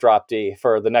stayed with drop D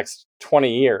for the next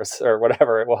 20 years or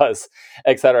whatever it was,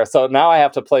 etc. So now I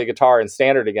have to play guitar in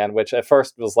standard again, which at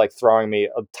first was like throwing me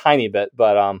a tiny bit,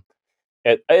 but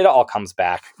it all comes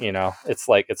back, it's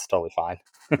like, it's totally fine.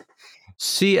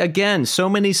 See, again, so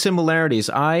many similarities.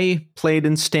 I played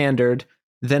in standard,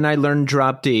 then I learned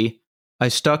drop D. I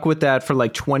stuck with that for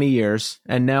like 20 years,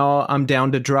 and now I'm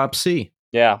down to drop C.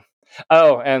 Yeah.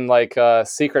 Oh, and like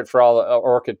secret for all the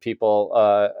Orchid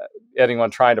people,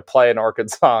 anyone trying to play an Orchid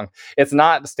song, it's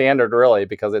not standard really,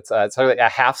 because it's like a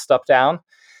half step down,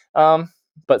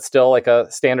 but still like a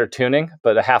standard tuning,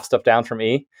 but a half step down from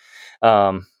E.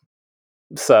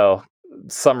 So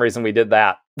some reason we did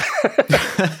that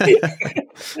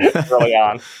early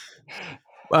on.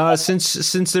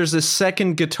 Since there's a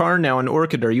second guitar now in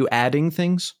Orchid, are you adding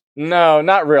things? No,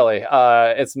 not really.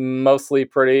 It's mostly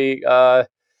pretty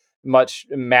much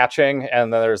matching,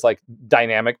 and then there's like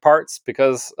dynamic parts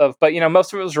but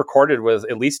most of it was recorded with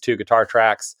at least 2 guitar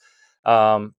tracks.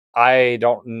 I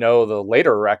don't know the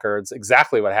later records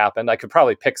exactly what happened. I could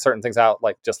probably pick certain things out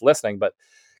like just listening, but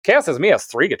Chaos As Me has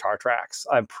 3 guitar tracks.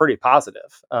 I'm pretty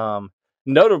positive.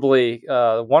 Notably,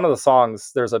 one of the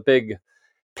songs, there's a big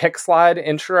pick slide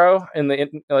intro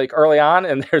like early on,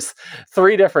 and there's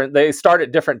 3 different, they start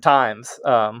at different times,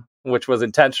 which was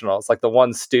intentional. It's like the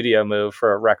one studio move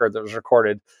for a record that was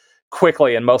recorded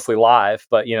quickly and mostly live,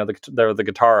 but there were the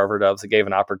guitar overdubs that gave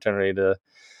an opportunity to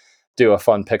do a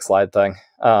fun pick slide thing.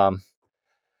 I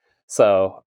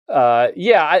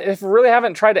really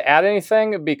haven't tried to add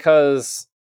anything, because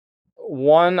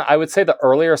one, I would say the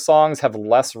earlier songs have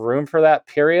less room for that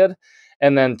period,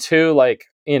 and then 2, like,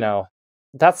 I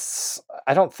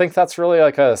don't think that's really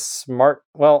like a smart,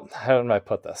 well, how do I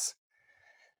put this?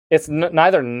 It's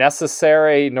neither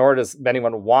necessary nor does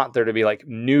anyone want there to be like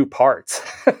new parts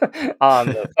on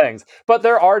the things. But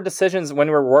there are decisions when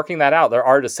we're working that out. There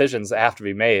are decisions that have to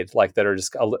be made, like that are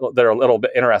just that are a little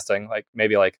bit interesting. Like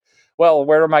maybe like, well,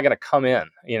 where am I going to come in,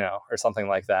 or something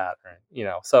like that,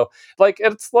 or, so like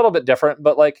it's a little bit different.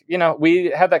 But like,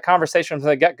 we had that conversation from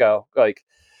the get-go. Like,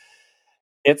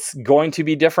 it's going to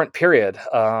be different, period.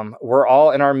 We're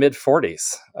all in our mid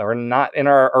 40s. We're not in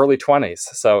our early 20s.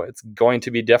 So it's going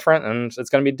to be different, and it's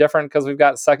going to be different because we've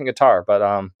got second guitar. But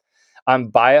I'm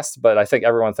biased, but I think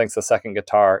everyone thinks the second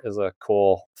guitar is a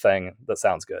cool thing that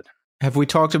sounds good. Have we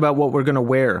talked about what we're going to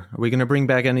wear? Are we going to bring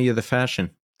back any of the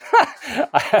fashion?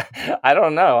 I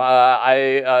don't know.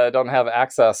 I don't have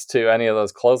access to any of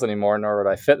those clothes anymore, nor would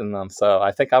I fit in them. So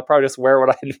I think I'll probably just wear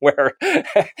what I'd wear.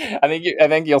 I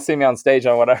think you'll see me on stage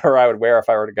on whatever I would wear if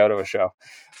I were to go to a show.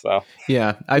 So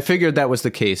yeah, I figured that was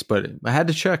the case, but I had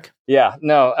to check. Yeah,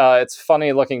 no, it's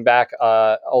funny looking back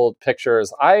old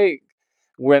pictures. I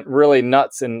went really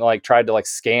nuts and like tried to like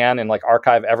scan and like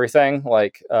archive everything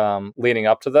like leading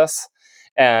up to this.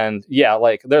 And yeah,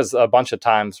 like there's a bunch of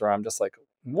times where I'm just like,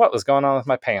 what was going on with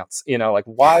my pants? Like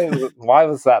why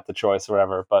was that the choice or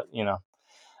whatever? But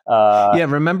yeah,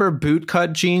 remember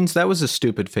bootcut jeans? That was a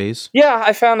stupid phase. Yeah,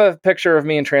 I found a picture of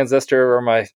me in Transistor where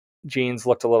my jeans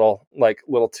looked a little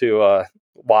too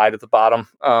wide at the bottom,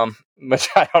 which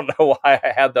I don't know why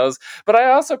I had those. But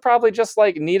I also probably just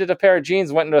like needed a pair of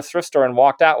jeans, went into a thrift store and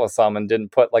walked out with some and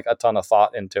didn't put like a ton of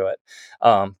thought into it.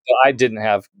 But I didn't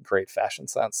have great fashion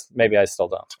sense. Maybe I still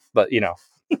don't, but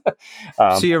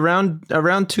see, around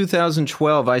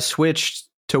 2012, I switched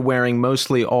to wearing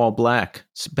mostly all black.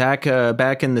 Back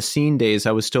in the scene days,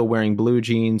 I was still wearing blue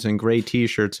jeans and gray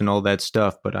T-shirts and all that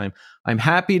stuff. But I'm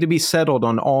happy to be settled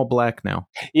on all black now.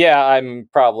 Yeah, I'm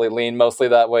probably lean mostly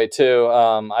that way too.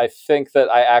 I think that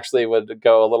I actually would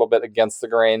go a little bit against the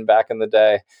grain back in the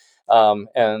day,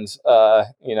 and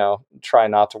try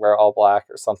not to wear all black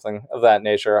or something of that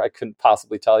nature. I couldn't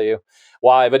possibly tell you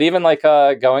why, but even like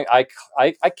I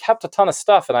kept a ton of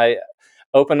stuff, and I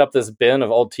opened up this bin of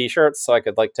old T-shirts so I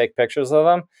could like take pictures of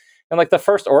them. And like the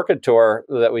first Orchid tour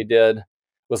that we did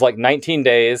was like 19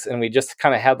 days, and we just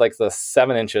kind of had like the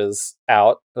 7 inches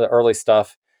out, the early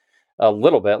stuff, a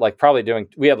little bit, like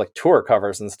we had like tour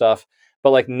covers and stuff,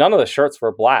 but like none of the shirts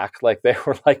were black. Like they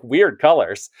were like weird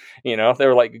colors, they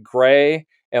were like gray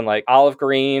and like olive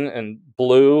green and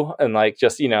blue and like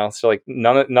just, so like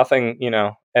nothing,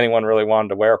 anyone really wanted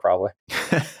to wear probably.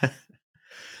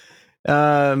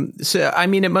 So I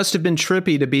mean, it must have been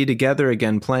trippy to be together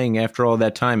again playing after all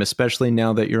that time, especially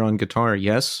now that you're on guitar.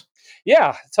 Yes.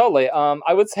 Yeah, totally.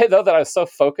 I would say though that I was so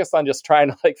focused on just trying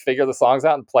to like figure the songs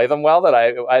out and play them well that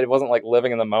I wasn't like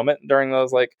living in the moment during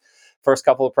those like first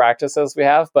couple of practices we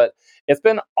have. But it's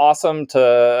been awesome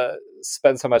to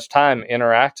spend so much time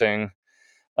interacting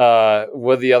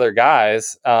with the other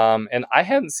guys. And I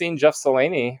hadn't seen Jeff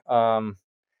Solaney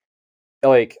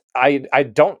like I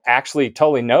don't actually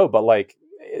totally know, but like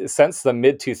since the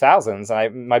mid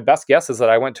 2000s, my best guess is that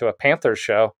I went to a Panthers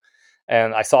show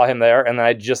and I saw him there, and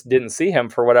I just didn't see him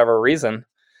for whatever reason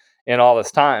in all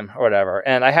this time or whatever.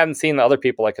 And I hadn't seen the other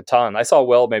people like a ton. I saw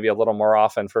Will maybe a little more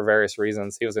often for various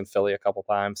reasons. He was in Philly a couple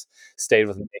times, stayed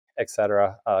with me,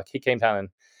 etc. He came down and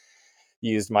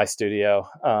used my studio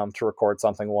to record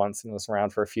something once and was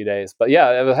around for a few days. But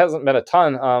yeah, it hasn't been a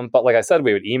ton. But like I said,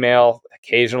 we would email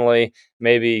occasionally.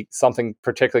 Maybe something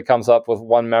particularly comes up with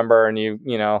one member and you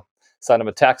know, send them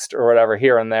a text or whatever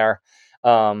here and there.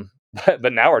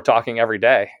 But now we're talking every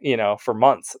day, you know, for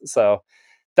months. So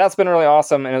that's been really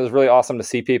awesome. And it was really awesome to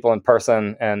see people in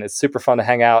person, and it's super fun to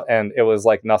hang out. And it was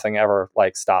like nothing ever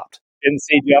like stopped. Didn't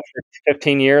see Jeff for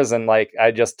 15 years. And like,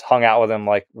 I just hung out with him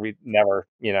like we never,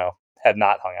 you know, had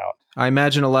not hung out. I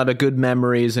imagine a lot of good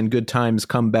memories and good times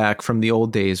come back from the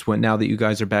old days now that you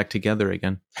guys are back together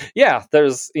again. Yeah,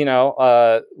 there's, you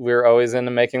know, we're always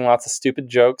into making lots of stupid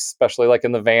jokes, especially like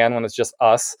in the van when it's just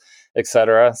us,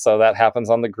 etc. So that happens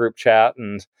on the group chat,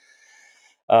 and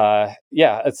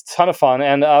yeah, it's a ton of fun.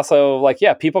 And also, like,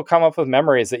 yeah, people come up with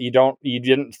memories that you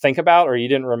didn't think about or you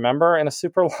didn't remember in a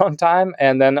super long time.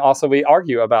 And then also we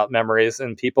argue about memories,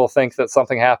 and people think that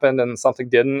something happened and something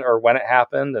didn't, or when it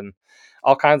happened, and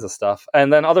all kinds of stuff.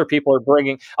 And then other people are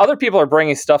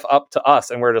bringing stuff up to us,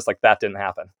 and we're just like, that didn't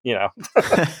happen, you know.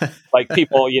 Like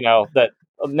people, you know, that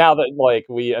now that like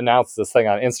we announced this thing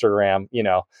on Instagram, you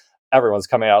know, everyone's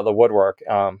coming out of the woodwork.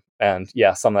 And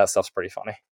yeah, some of that stuff's pretty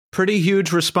funny. Pretty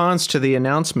huge response to the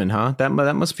announcement, huh? That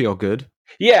must feel good.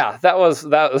 Yeah, that was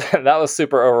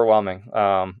super overwhelming.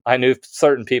 I knew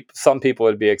some people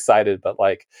would be excited, but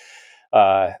like,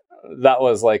 that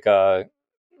was like a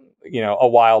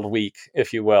wild week,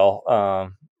 if you will,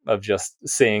 of just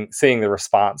seeing the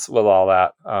response with all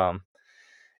that.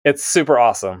 It's super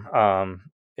awesome.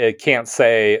 It can't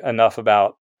say enough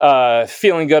about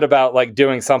feeling good about like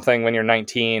doing something when you're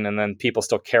 19 and then people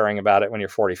still caring about it when you're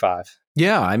 45.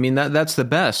 Yeah, I mean that's the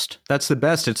best. That's the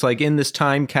best. It's like in this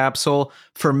time capsule,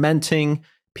 fermenting.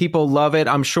 People love it.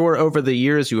 I'm sure over the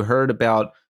years you heard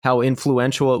about how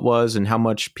influential it was and how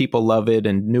much people love it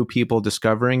and new people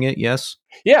discovering it. Yes.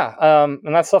 Yeah,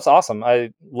 and that stuff's awesome.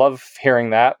 I love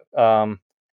hearing that.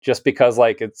 Just because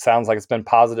like it sounds like it's been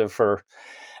positive for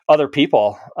other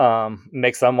people,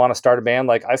 makes them want to start a band.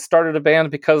 Like I started a band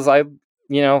because I,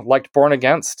 you know, liked Born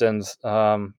Against and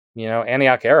you know,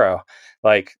 Antioch Arrow.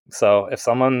 Like, so if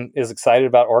someone is excited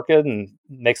about Orchid and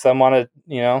makes them want to,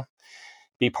 you know,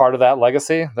 be part of that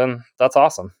legacy, then that's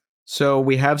awesome. So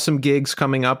we have some gigs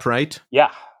coming up, right? Yeah.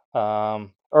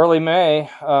 Early May,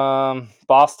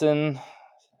 Boston,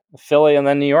 Philly, and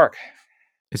then New York.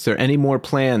 Is there any more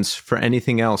plans for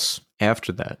anything else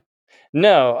after that?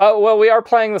 No. Oh, well, we are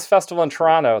playing this festival in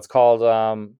Toronto. It's called,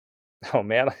 oh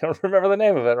man, I don't remember the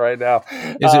name of it right now.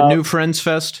 Is it New Friends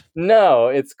Fest? No,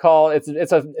 it's called,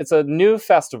 it's a new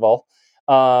festival.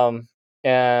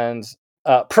 And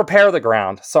Prepare the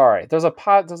Ground. Sorry. There's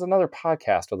another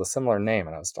podcast with a similar name,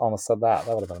 and I almost said that.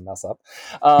 That would have been a mess up.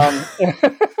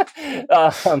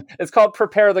 It's called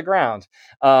Prepare the Ground.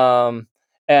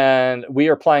 And we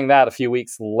are playing that a few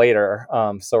weeks later.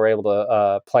 So we're able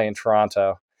to play in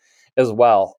Toronto as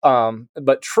well.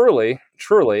 But truly,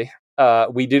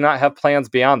 we do not have plans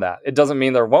beyond that. It doesn't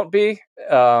mean there won't be,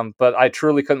 but I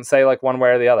truly couldn't say like one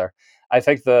way or the other. I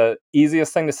think the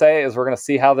easiest thing to say is we're going to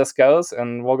see how this goes,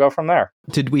 and we'll go from there.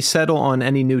 Did we settle on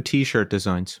any new T-shirt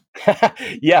designs?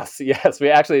 Yes, we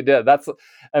actually did. That's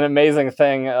an amazing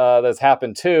thing that's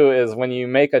happened too, is when you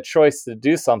make a choice to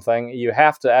do something, you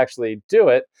have to actually do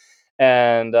it.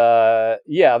 And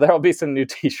yeah, there'll be some new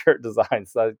T-shirt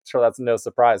designs. I'm sure that's no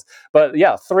surprise. But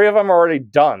yeah, 3 of them are already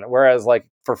done. Whereas like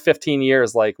for 15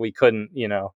 years, like we couldn't, you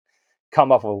know,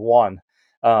 come up with one.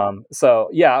 So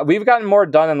yeah, we've gotten more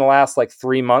done in the last like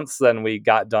 3 months than we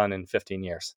got done in 15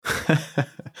 years.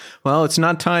 Well, it's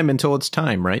not time until it's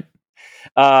time, right?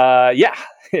 Yeah,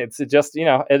 it's just, you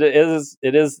know, it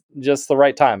is just the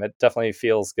right time. It definitely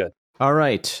feels good. All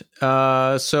right.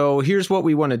 So here's what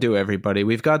we want to do, everybody.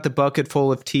 We've got the Bucket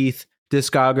Full of Teeth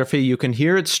discography. You can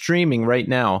hear it streaming right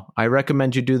now. I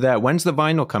recommend you do that. When's the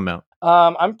vinyl come out?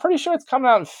 I'm pretty sure it's coming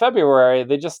out in February.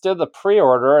 They just did the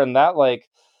pre-order, and that like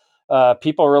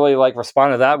people really like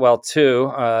responded that well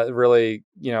too. Really,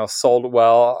 you know, sold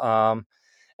well.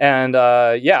 And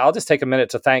yeah, I'll just take a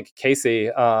minute to thank Casey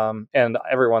and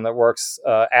everyone that works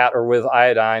at or with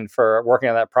Iodine for working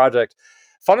on that project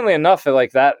funnily enough,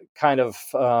 like that kind of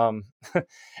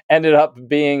ended up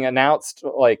being announced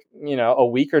like, a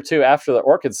week or two after the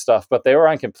Orchid stuff, but they were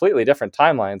on completely different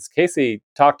timelines. Casey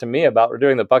talked to me about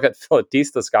doing the Bucket Full of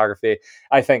Teeth discography,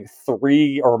 I think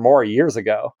 3 or more years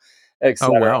ago.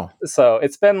 Oh, wow. So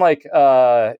it's been like,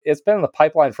 it's been in the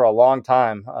pipeline for a long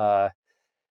time.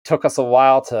 Took us a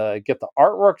while to get the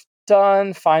artwork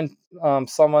done, find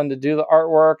someone to do the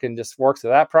artwork and just work through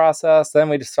that process. Then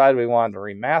we decided we wanted to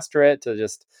remaster it to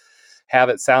just have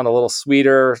it sound a little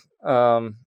sweeter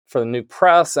for the new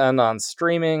press and on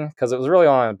streaming, because it was really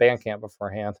on Bandcamp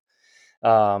beforehand.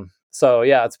 So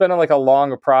yeah, it's been like a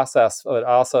long process, but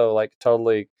also like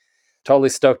totally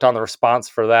stoked on the response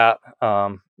for that.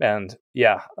 And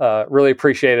yeah, really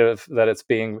appreciative that it's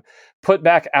being put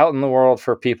back out in the world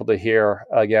for people to hear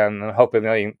again, and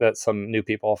hoping that some new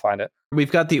people will find it.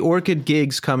 We've got the Orchid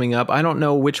gigs coming up. I don't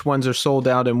know which ones are sold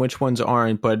out and which ones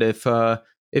aren't, but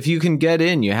if you can get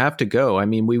in, you have to go. I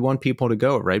mean, we want people to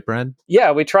go, right, Brad?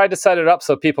 Yeah, we tried to set it up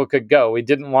so people could go. We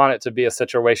didn't want it to be a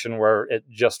situation where it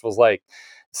just was like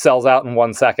sells out in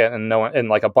 1 second and no one, and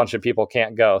like a bunch of people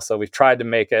can't go. So we've tried to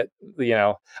make it,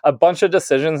 a bunch of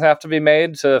decisions have to be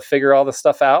made to figure all this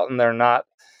stuff out, and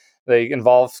they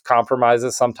involve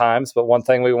compromises sometimes. But one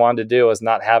thing we wanted to do is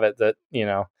not have it that,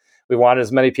 we wanted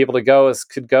as many people to go as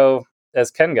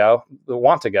can go, that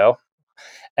want to go.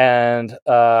 And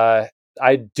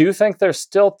I do think there's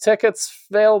still tickets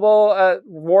available at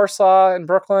Warsaw in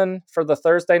Brooklyn for the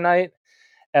Thursday night.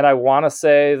 And I want to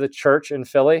say the Church in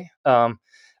Philly.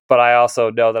 But I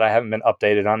also know that I haven't been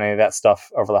updated on any of that stuff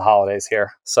over the holidays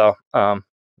here. So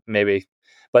maybe.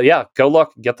 But yeah, go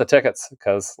look, get the tickets.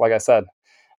 Because like I said,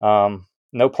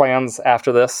 no plans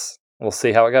after this. We'll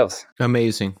see how it goes.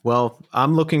 Amazing. Well,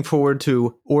 I'm looking forward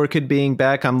to Orchid being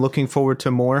back. I'm looking forward to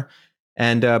more.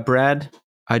 And Brad,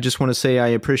 I just want to say I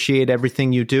appreciate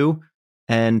everything you do.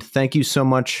 And thank you so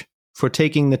much for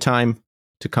taking the time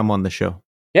to come on the show.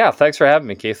 Yeah, thanks for having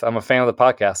me, Keith. I'm a fan of the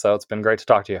podcast, so it's been great to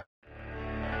talk to you.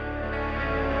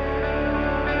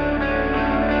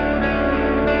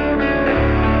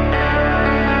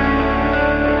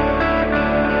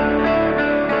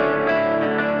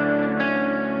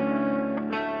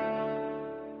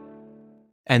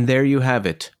 And there you have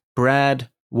it, Brad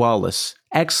Wallace.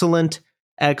 Excellent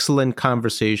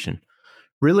conversation.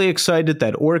 Really excited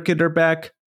that Orchid are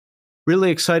back.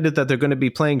 Really excited that they're going to be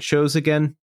playing shows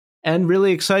again. And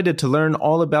really excited to learn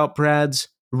all about Brad's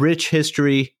rich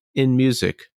history in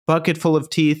music. Bucket Full of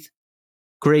Teeth,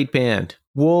 great band.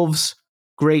 Wolves,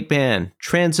 great band.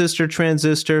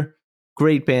 Transistor,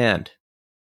 great band.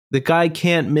 The guy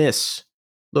can't miss.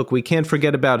 Look, we can't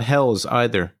forget about Hells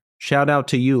either. Shout out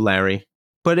to you, Larry.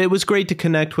 But it was great to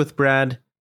connect with Brad,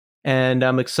 and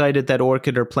I'm excited that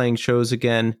Orchid are playing shows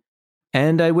again,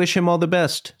 and I wish him all the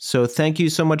best. So thank you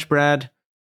so much, Brad,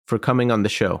 for coming on the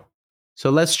show. So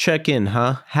let's check in,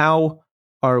 huh? How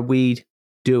are we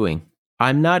doing?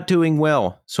 I'm not doing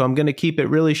well, so I'm going to keep it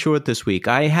really short this week.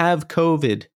 I have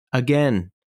COVID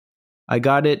again. I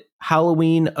got it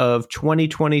Halloween of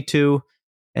 2022,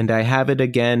 and I have it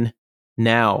again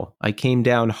now. I came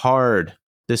down hard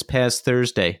this past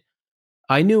Thursday.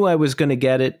 I knew I was going to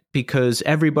get it because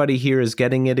everybody here is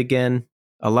getting it again.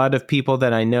 A lot of people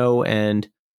that I know, and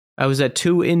I was at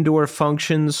 2 indoor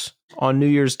functions on New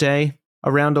Year's Day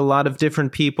around a lot of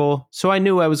different people. So I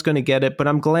knew I was going to get it, but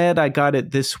I'm glad I got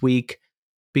it this week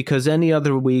because any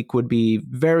other week would be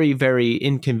very, very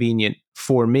inconvenient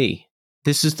for me.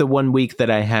 This is the 1 week that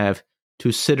I have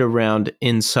to sit around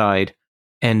inside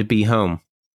and be home.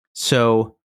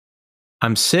 So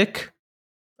I'm sick.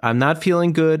 I'm not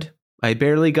feeling good. I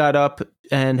barely got up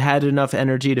and had enough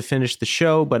energy to finish the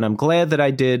show, but I'm glad that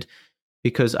I did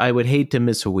because I would hate to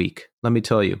miss a week. Let me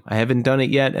tell you, I haven't done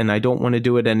it yet and I don't want to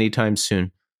do it anytime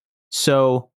soon.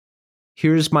 So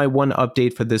here's my one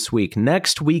update for this week.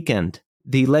 Next weekend,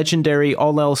 the legendary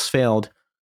All Else Failed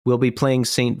will be playing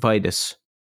St. Vitus.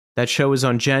 That show is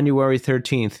on January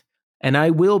 13th, and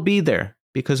I will be there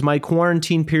because my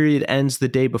quarantine period ends the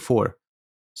day before.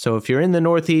 So if you're in the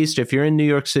Northeast, if you're in New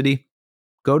York City,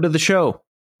 go to the show.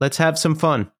 Let's have some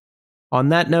fun. On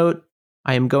that note,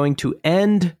 I am going to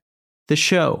end the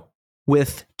show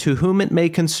with To Whom It May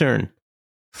Concern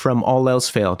from All Else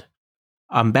Failed.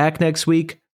 I'm back next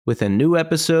week with a new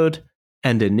episode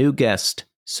and a new guest.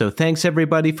 So thanks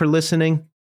everybody for listening.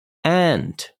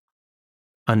 And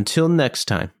until next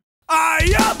time. I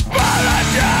apologize!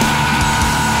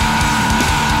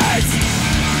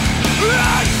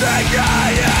 I think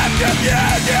I am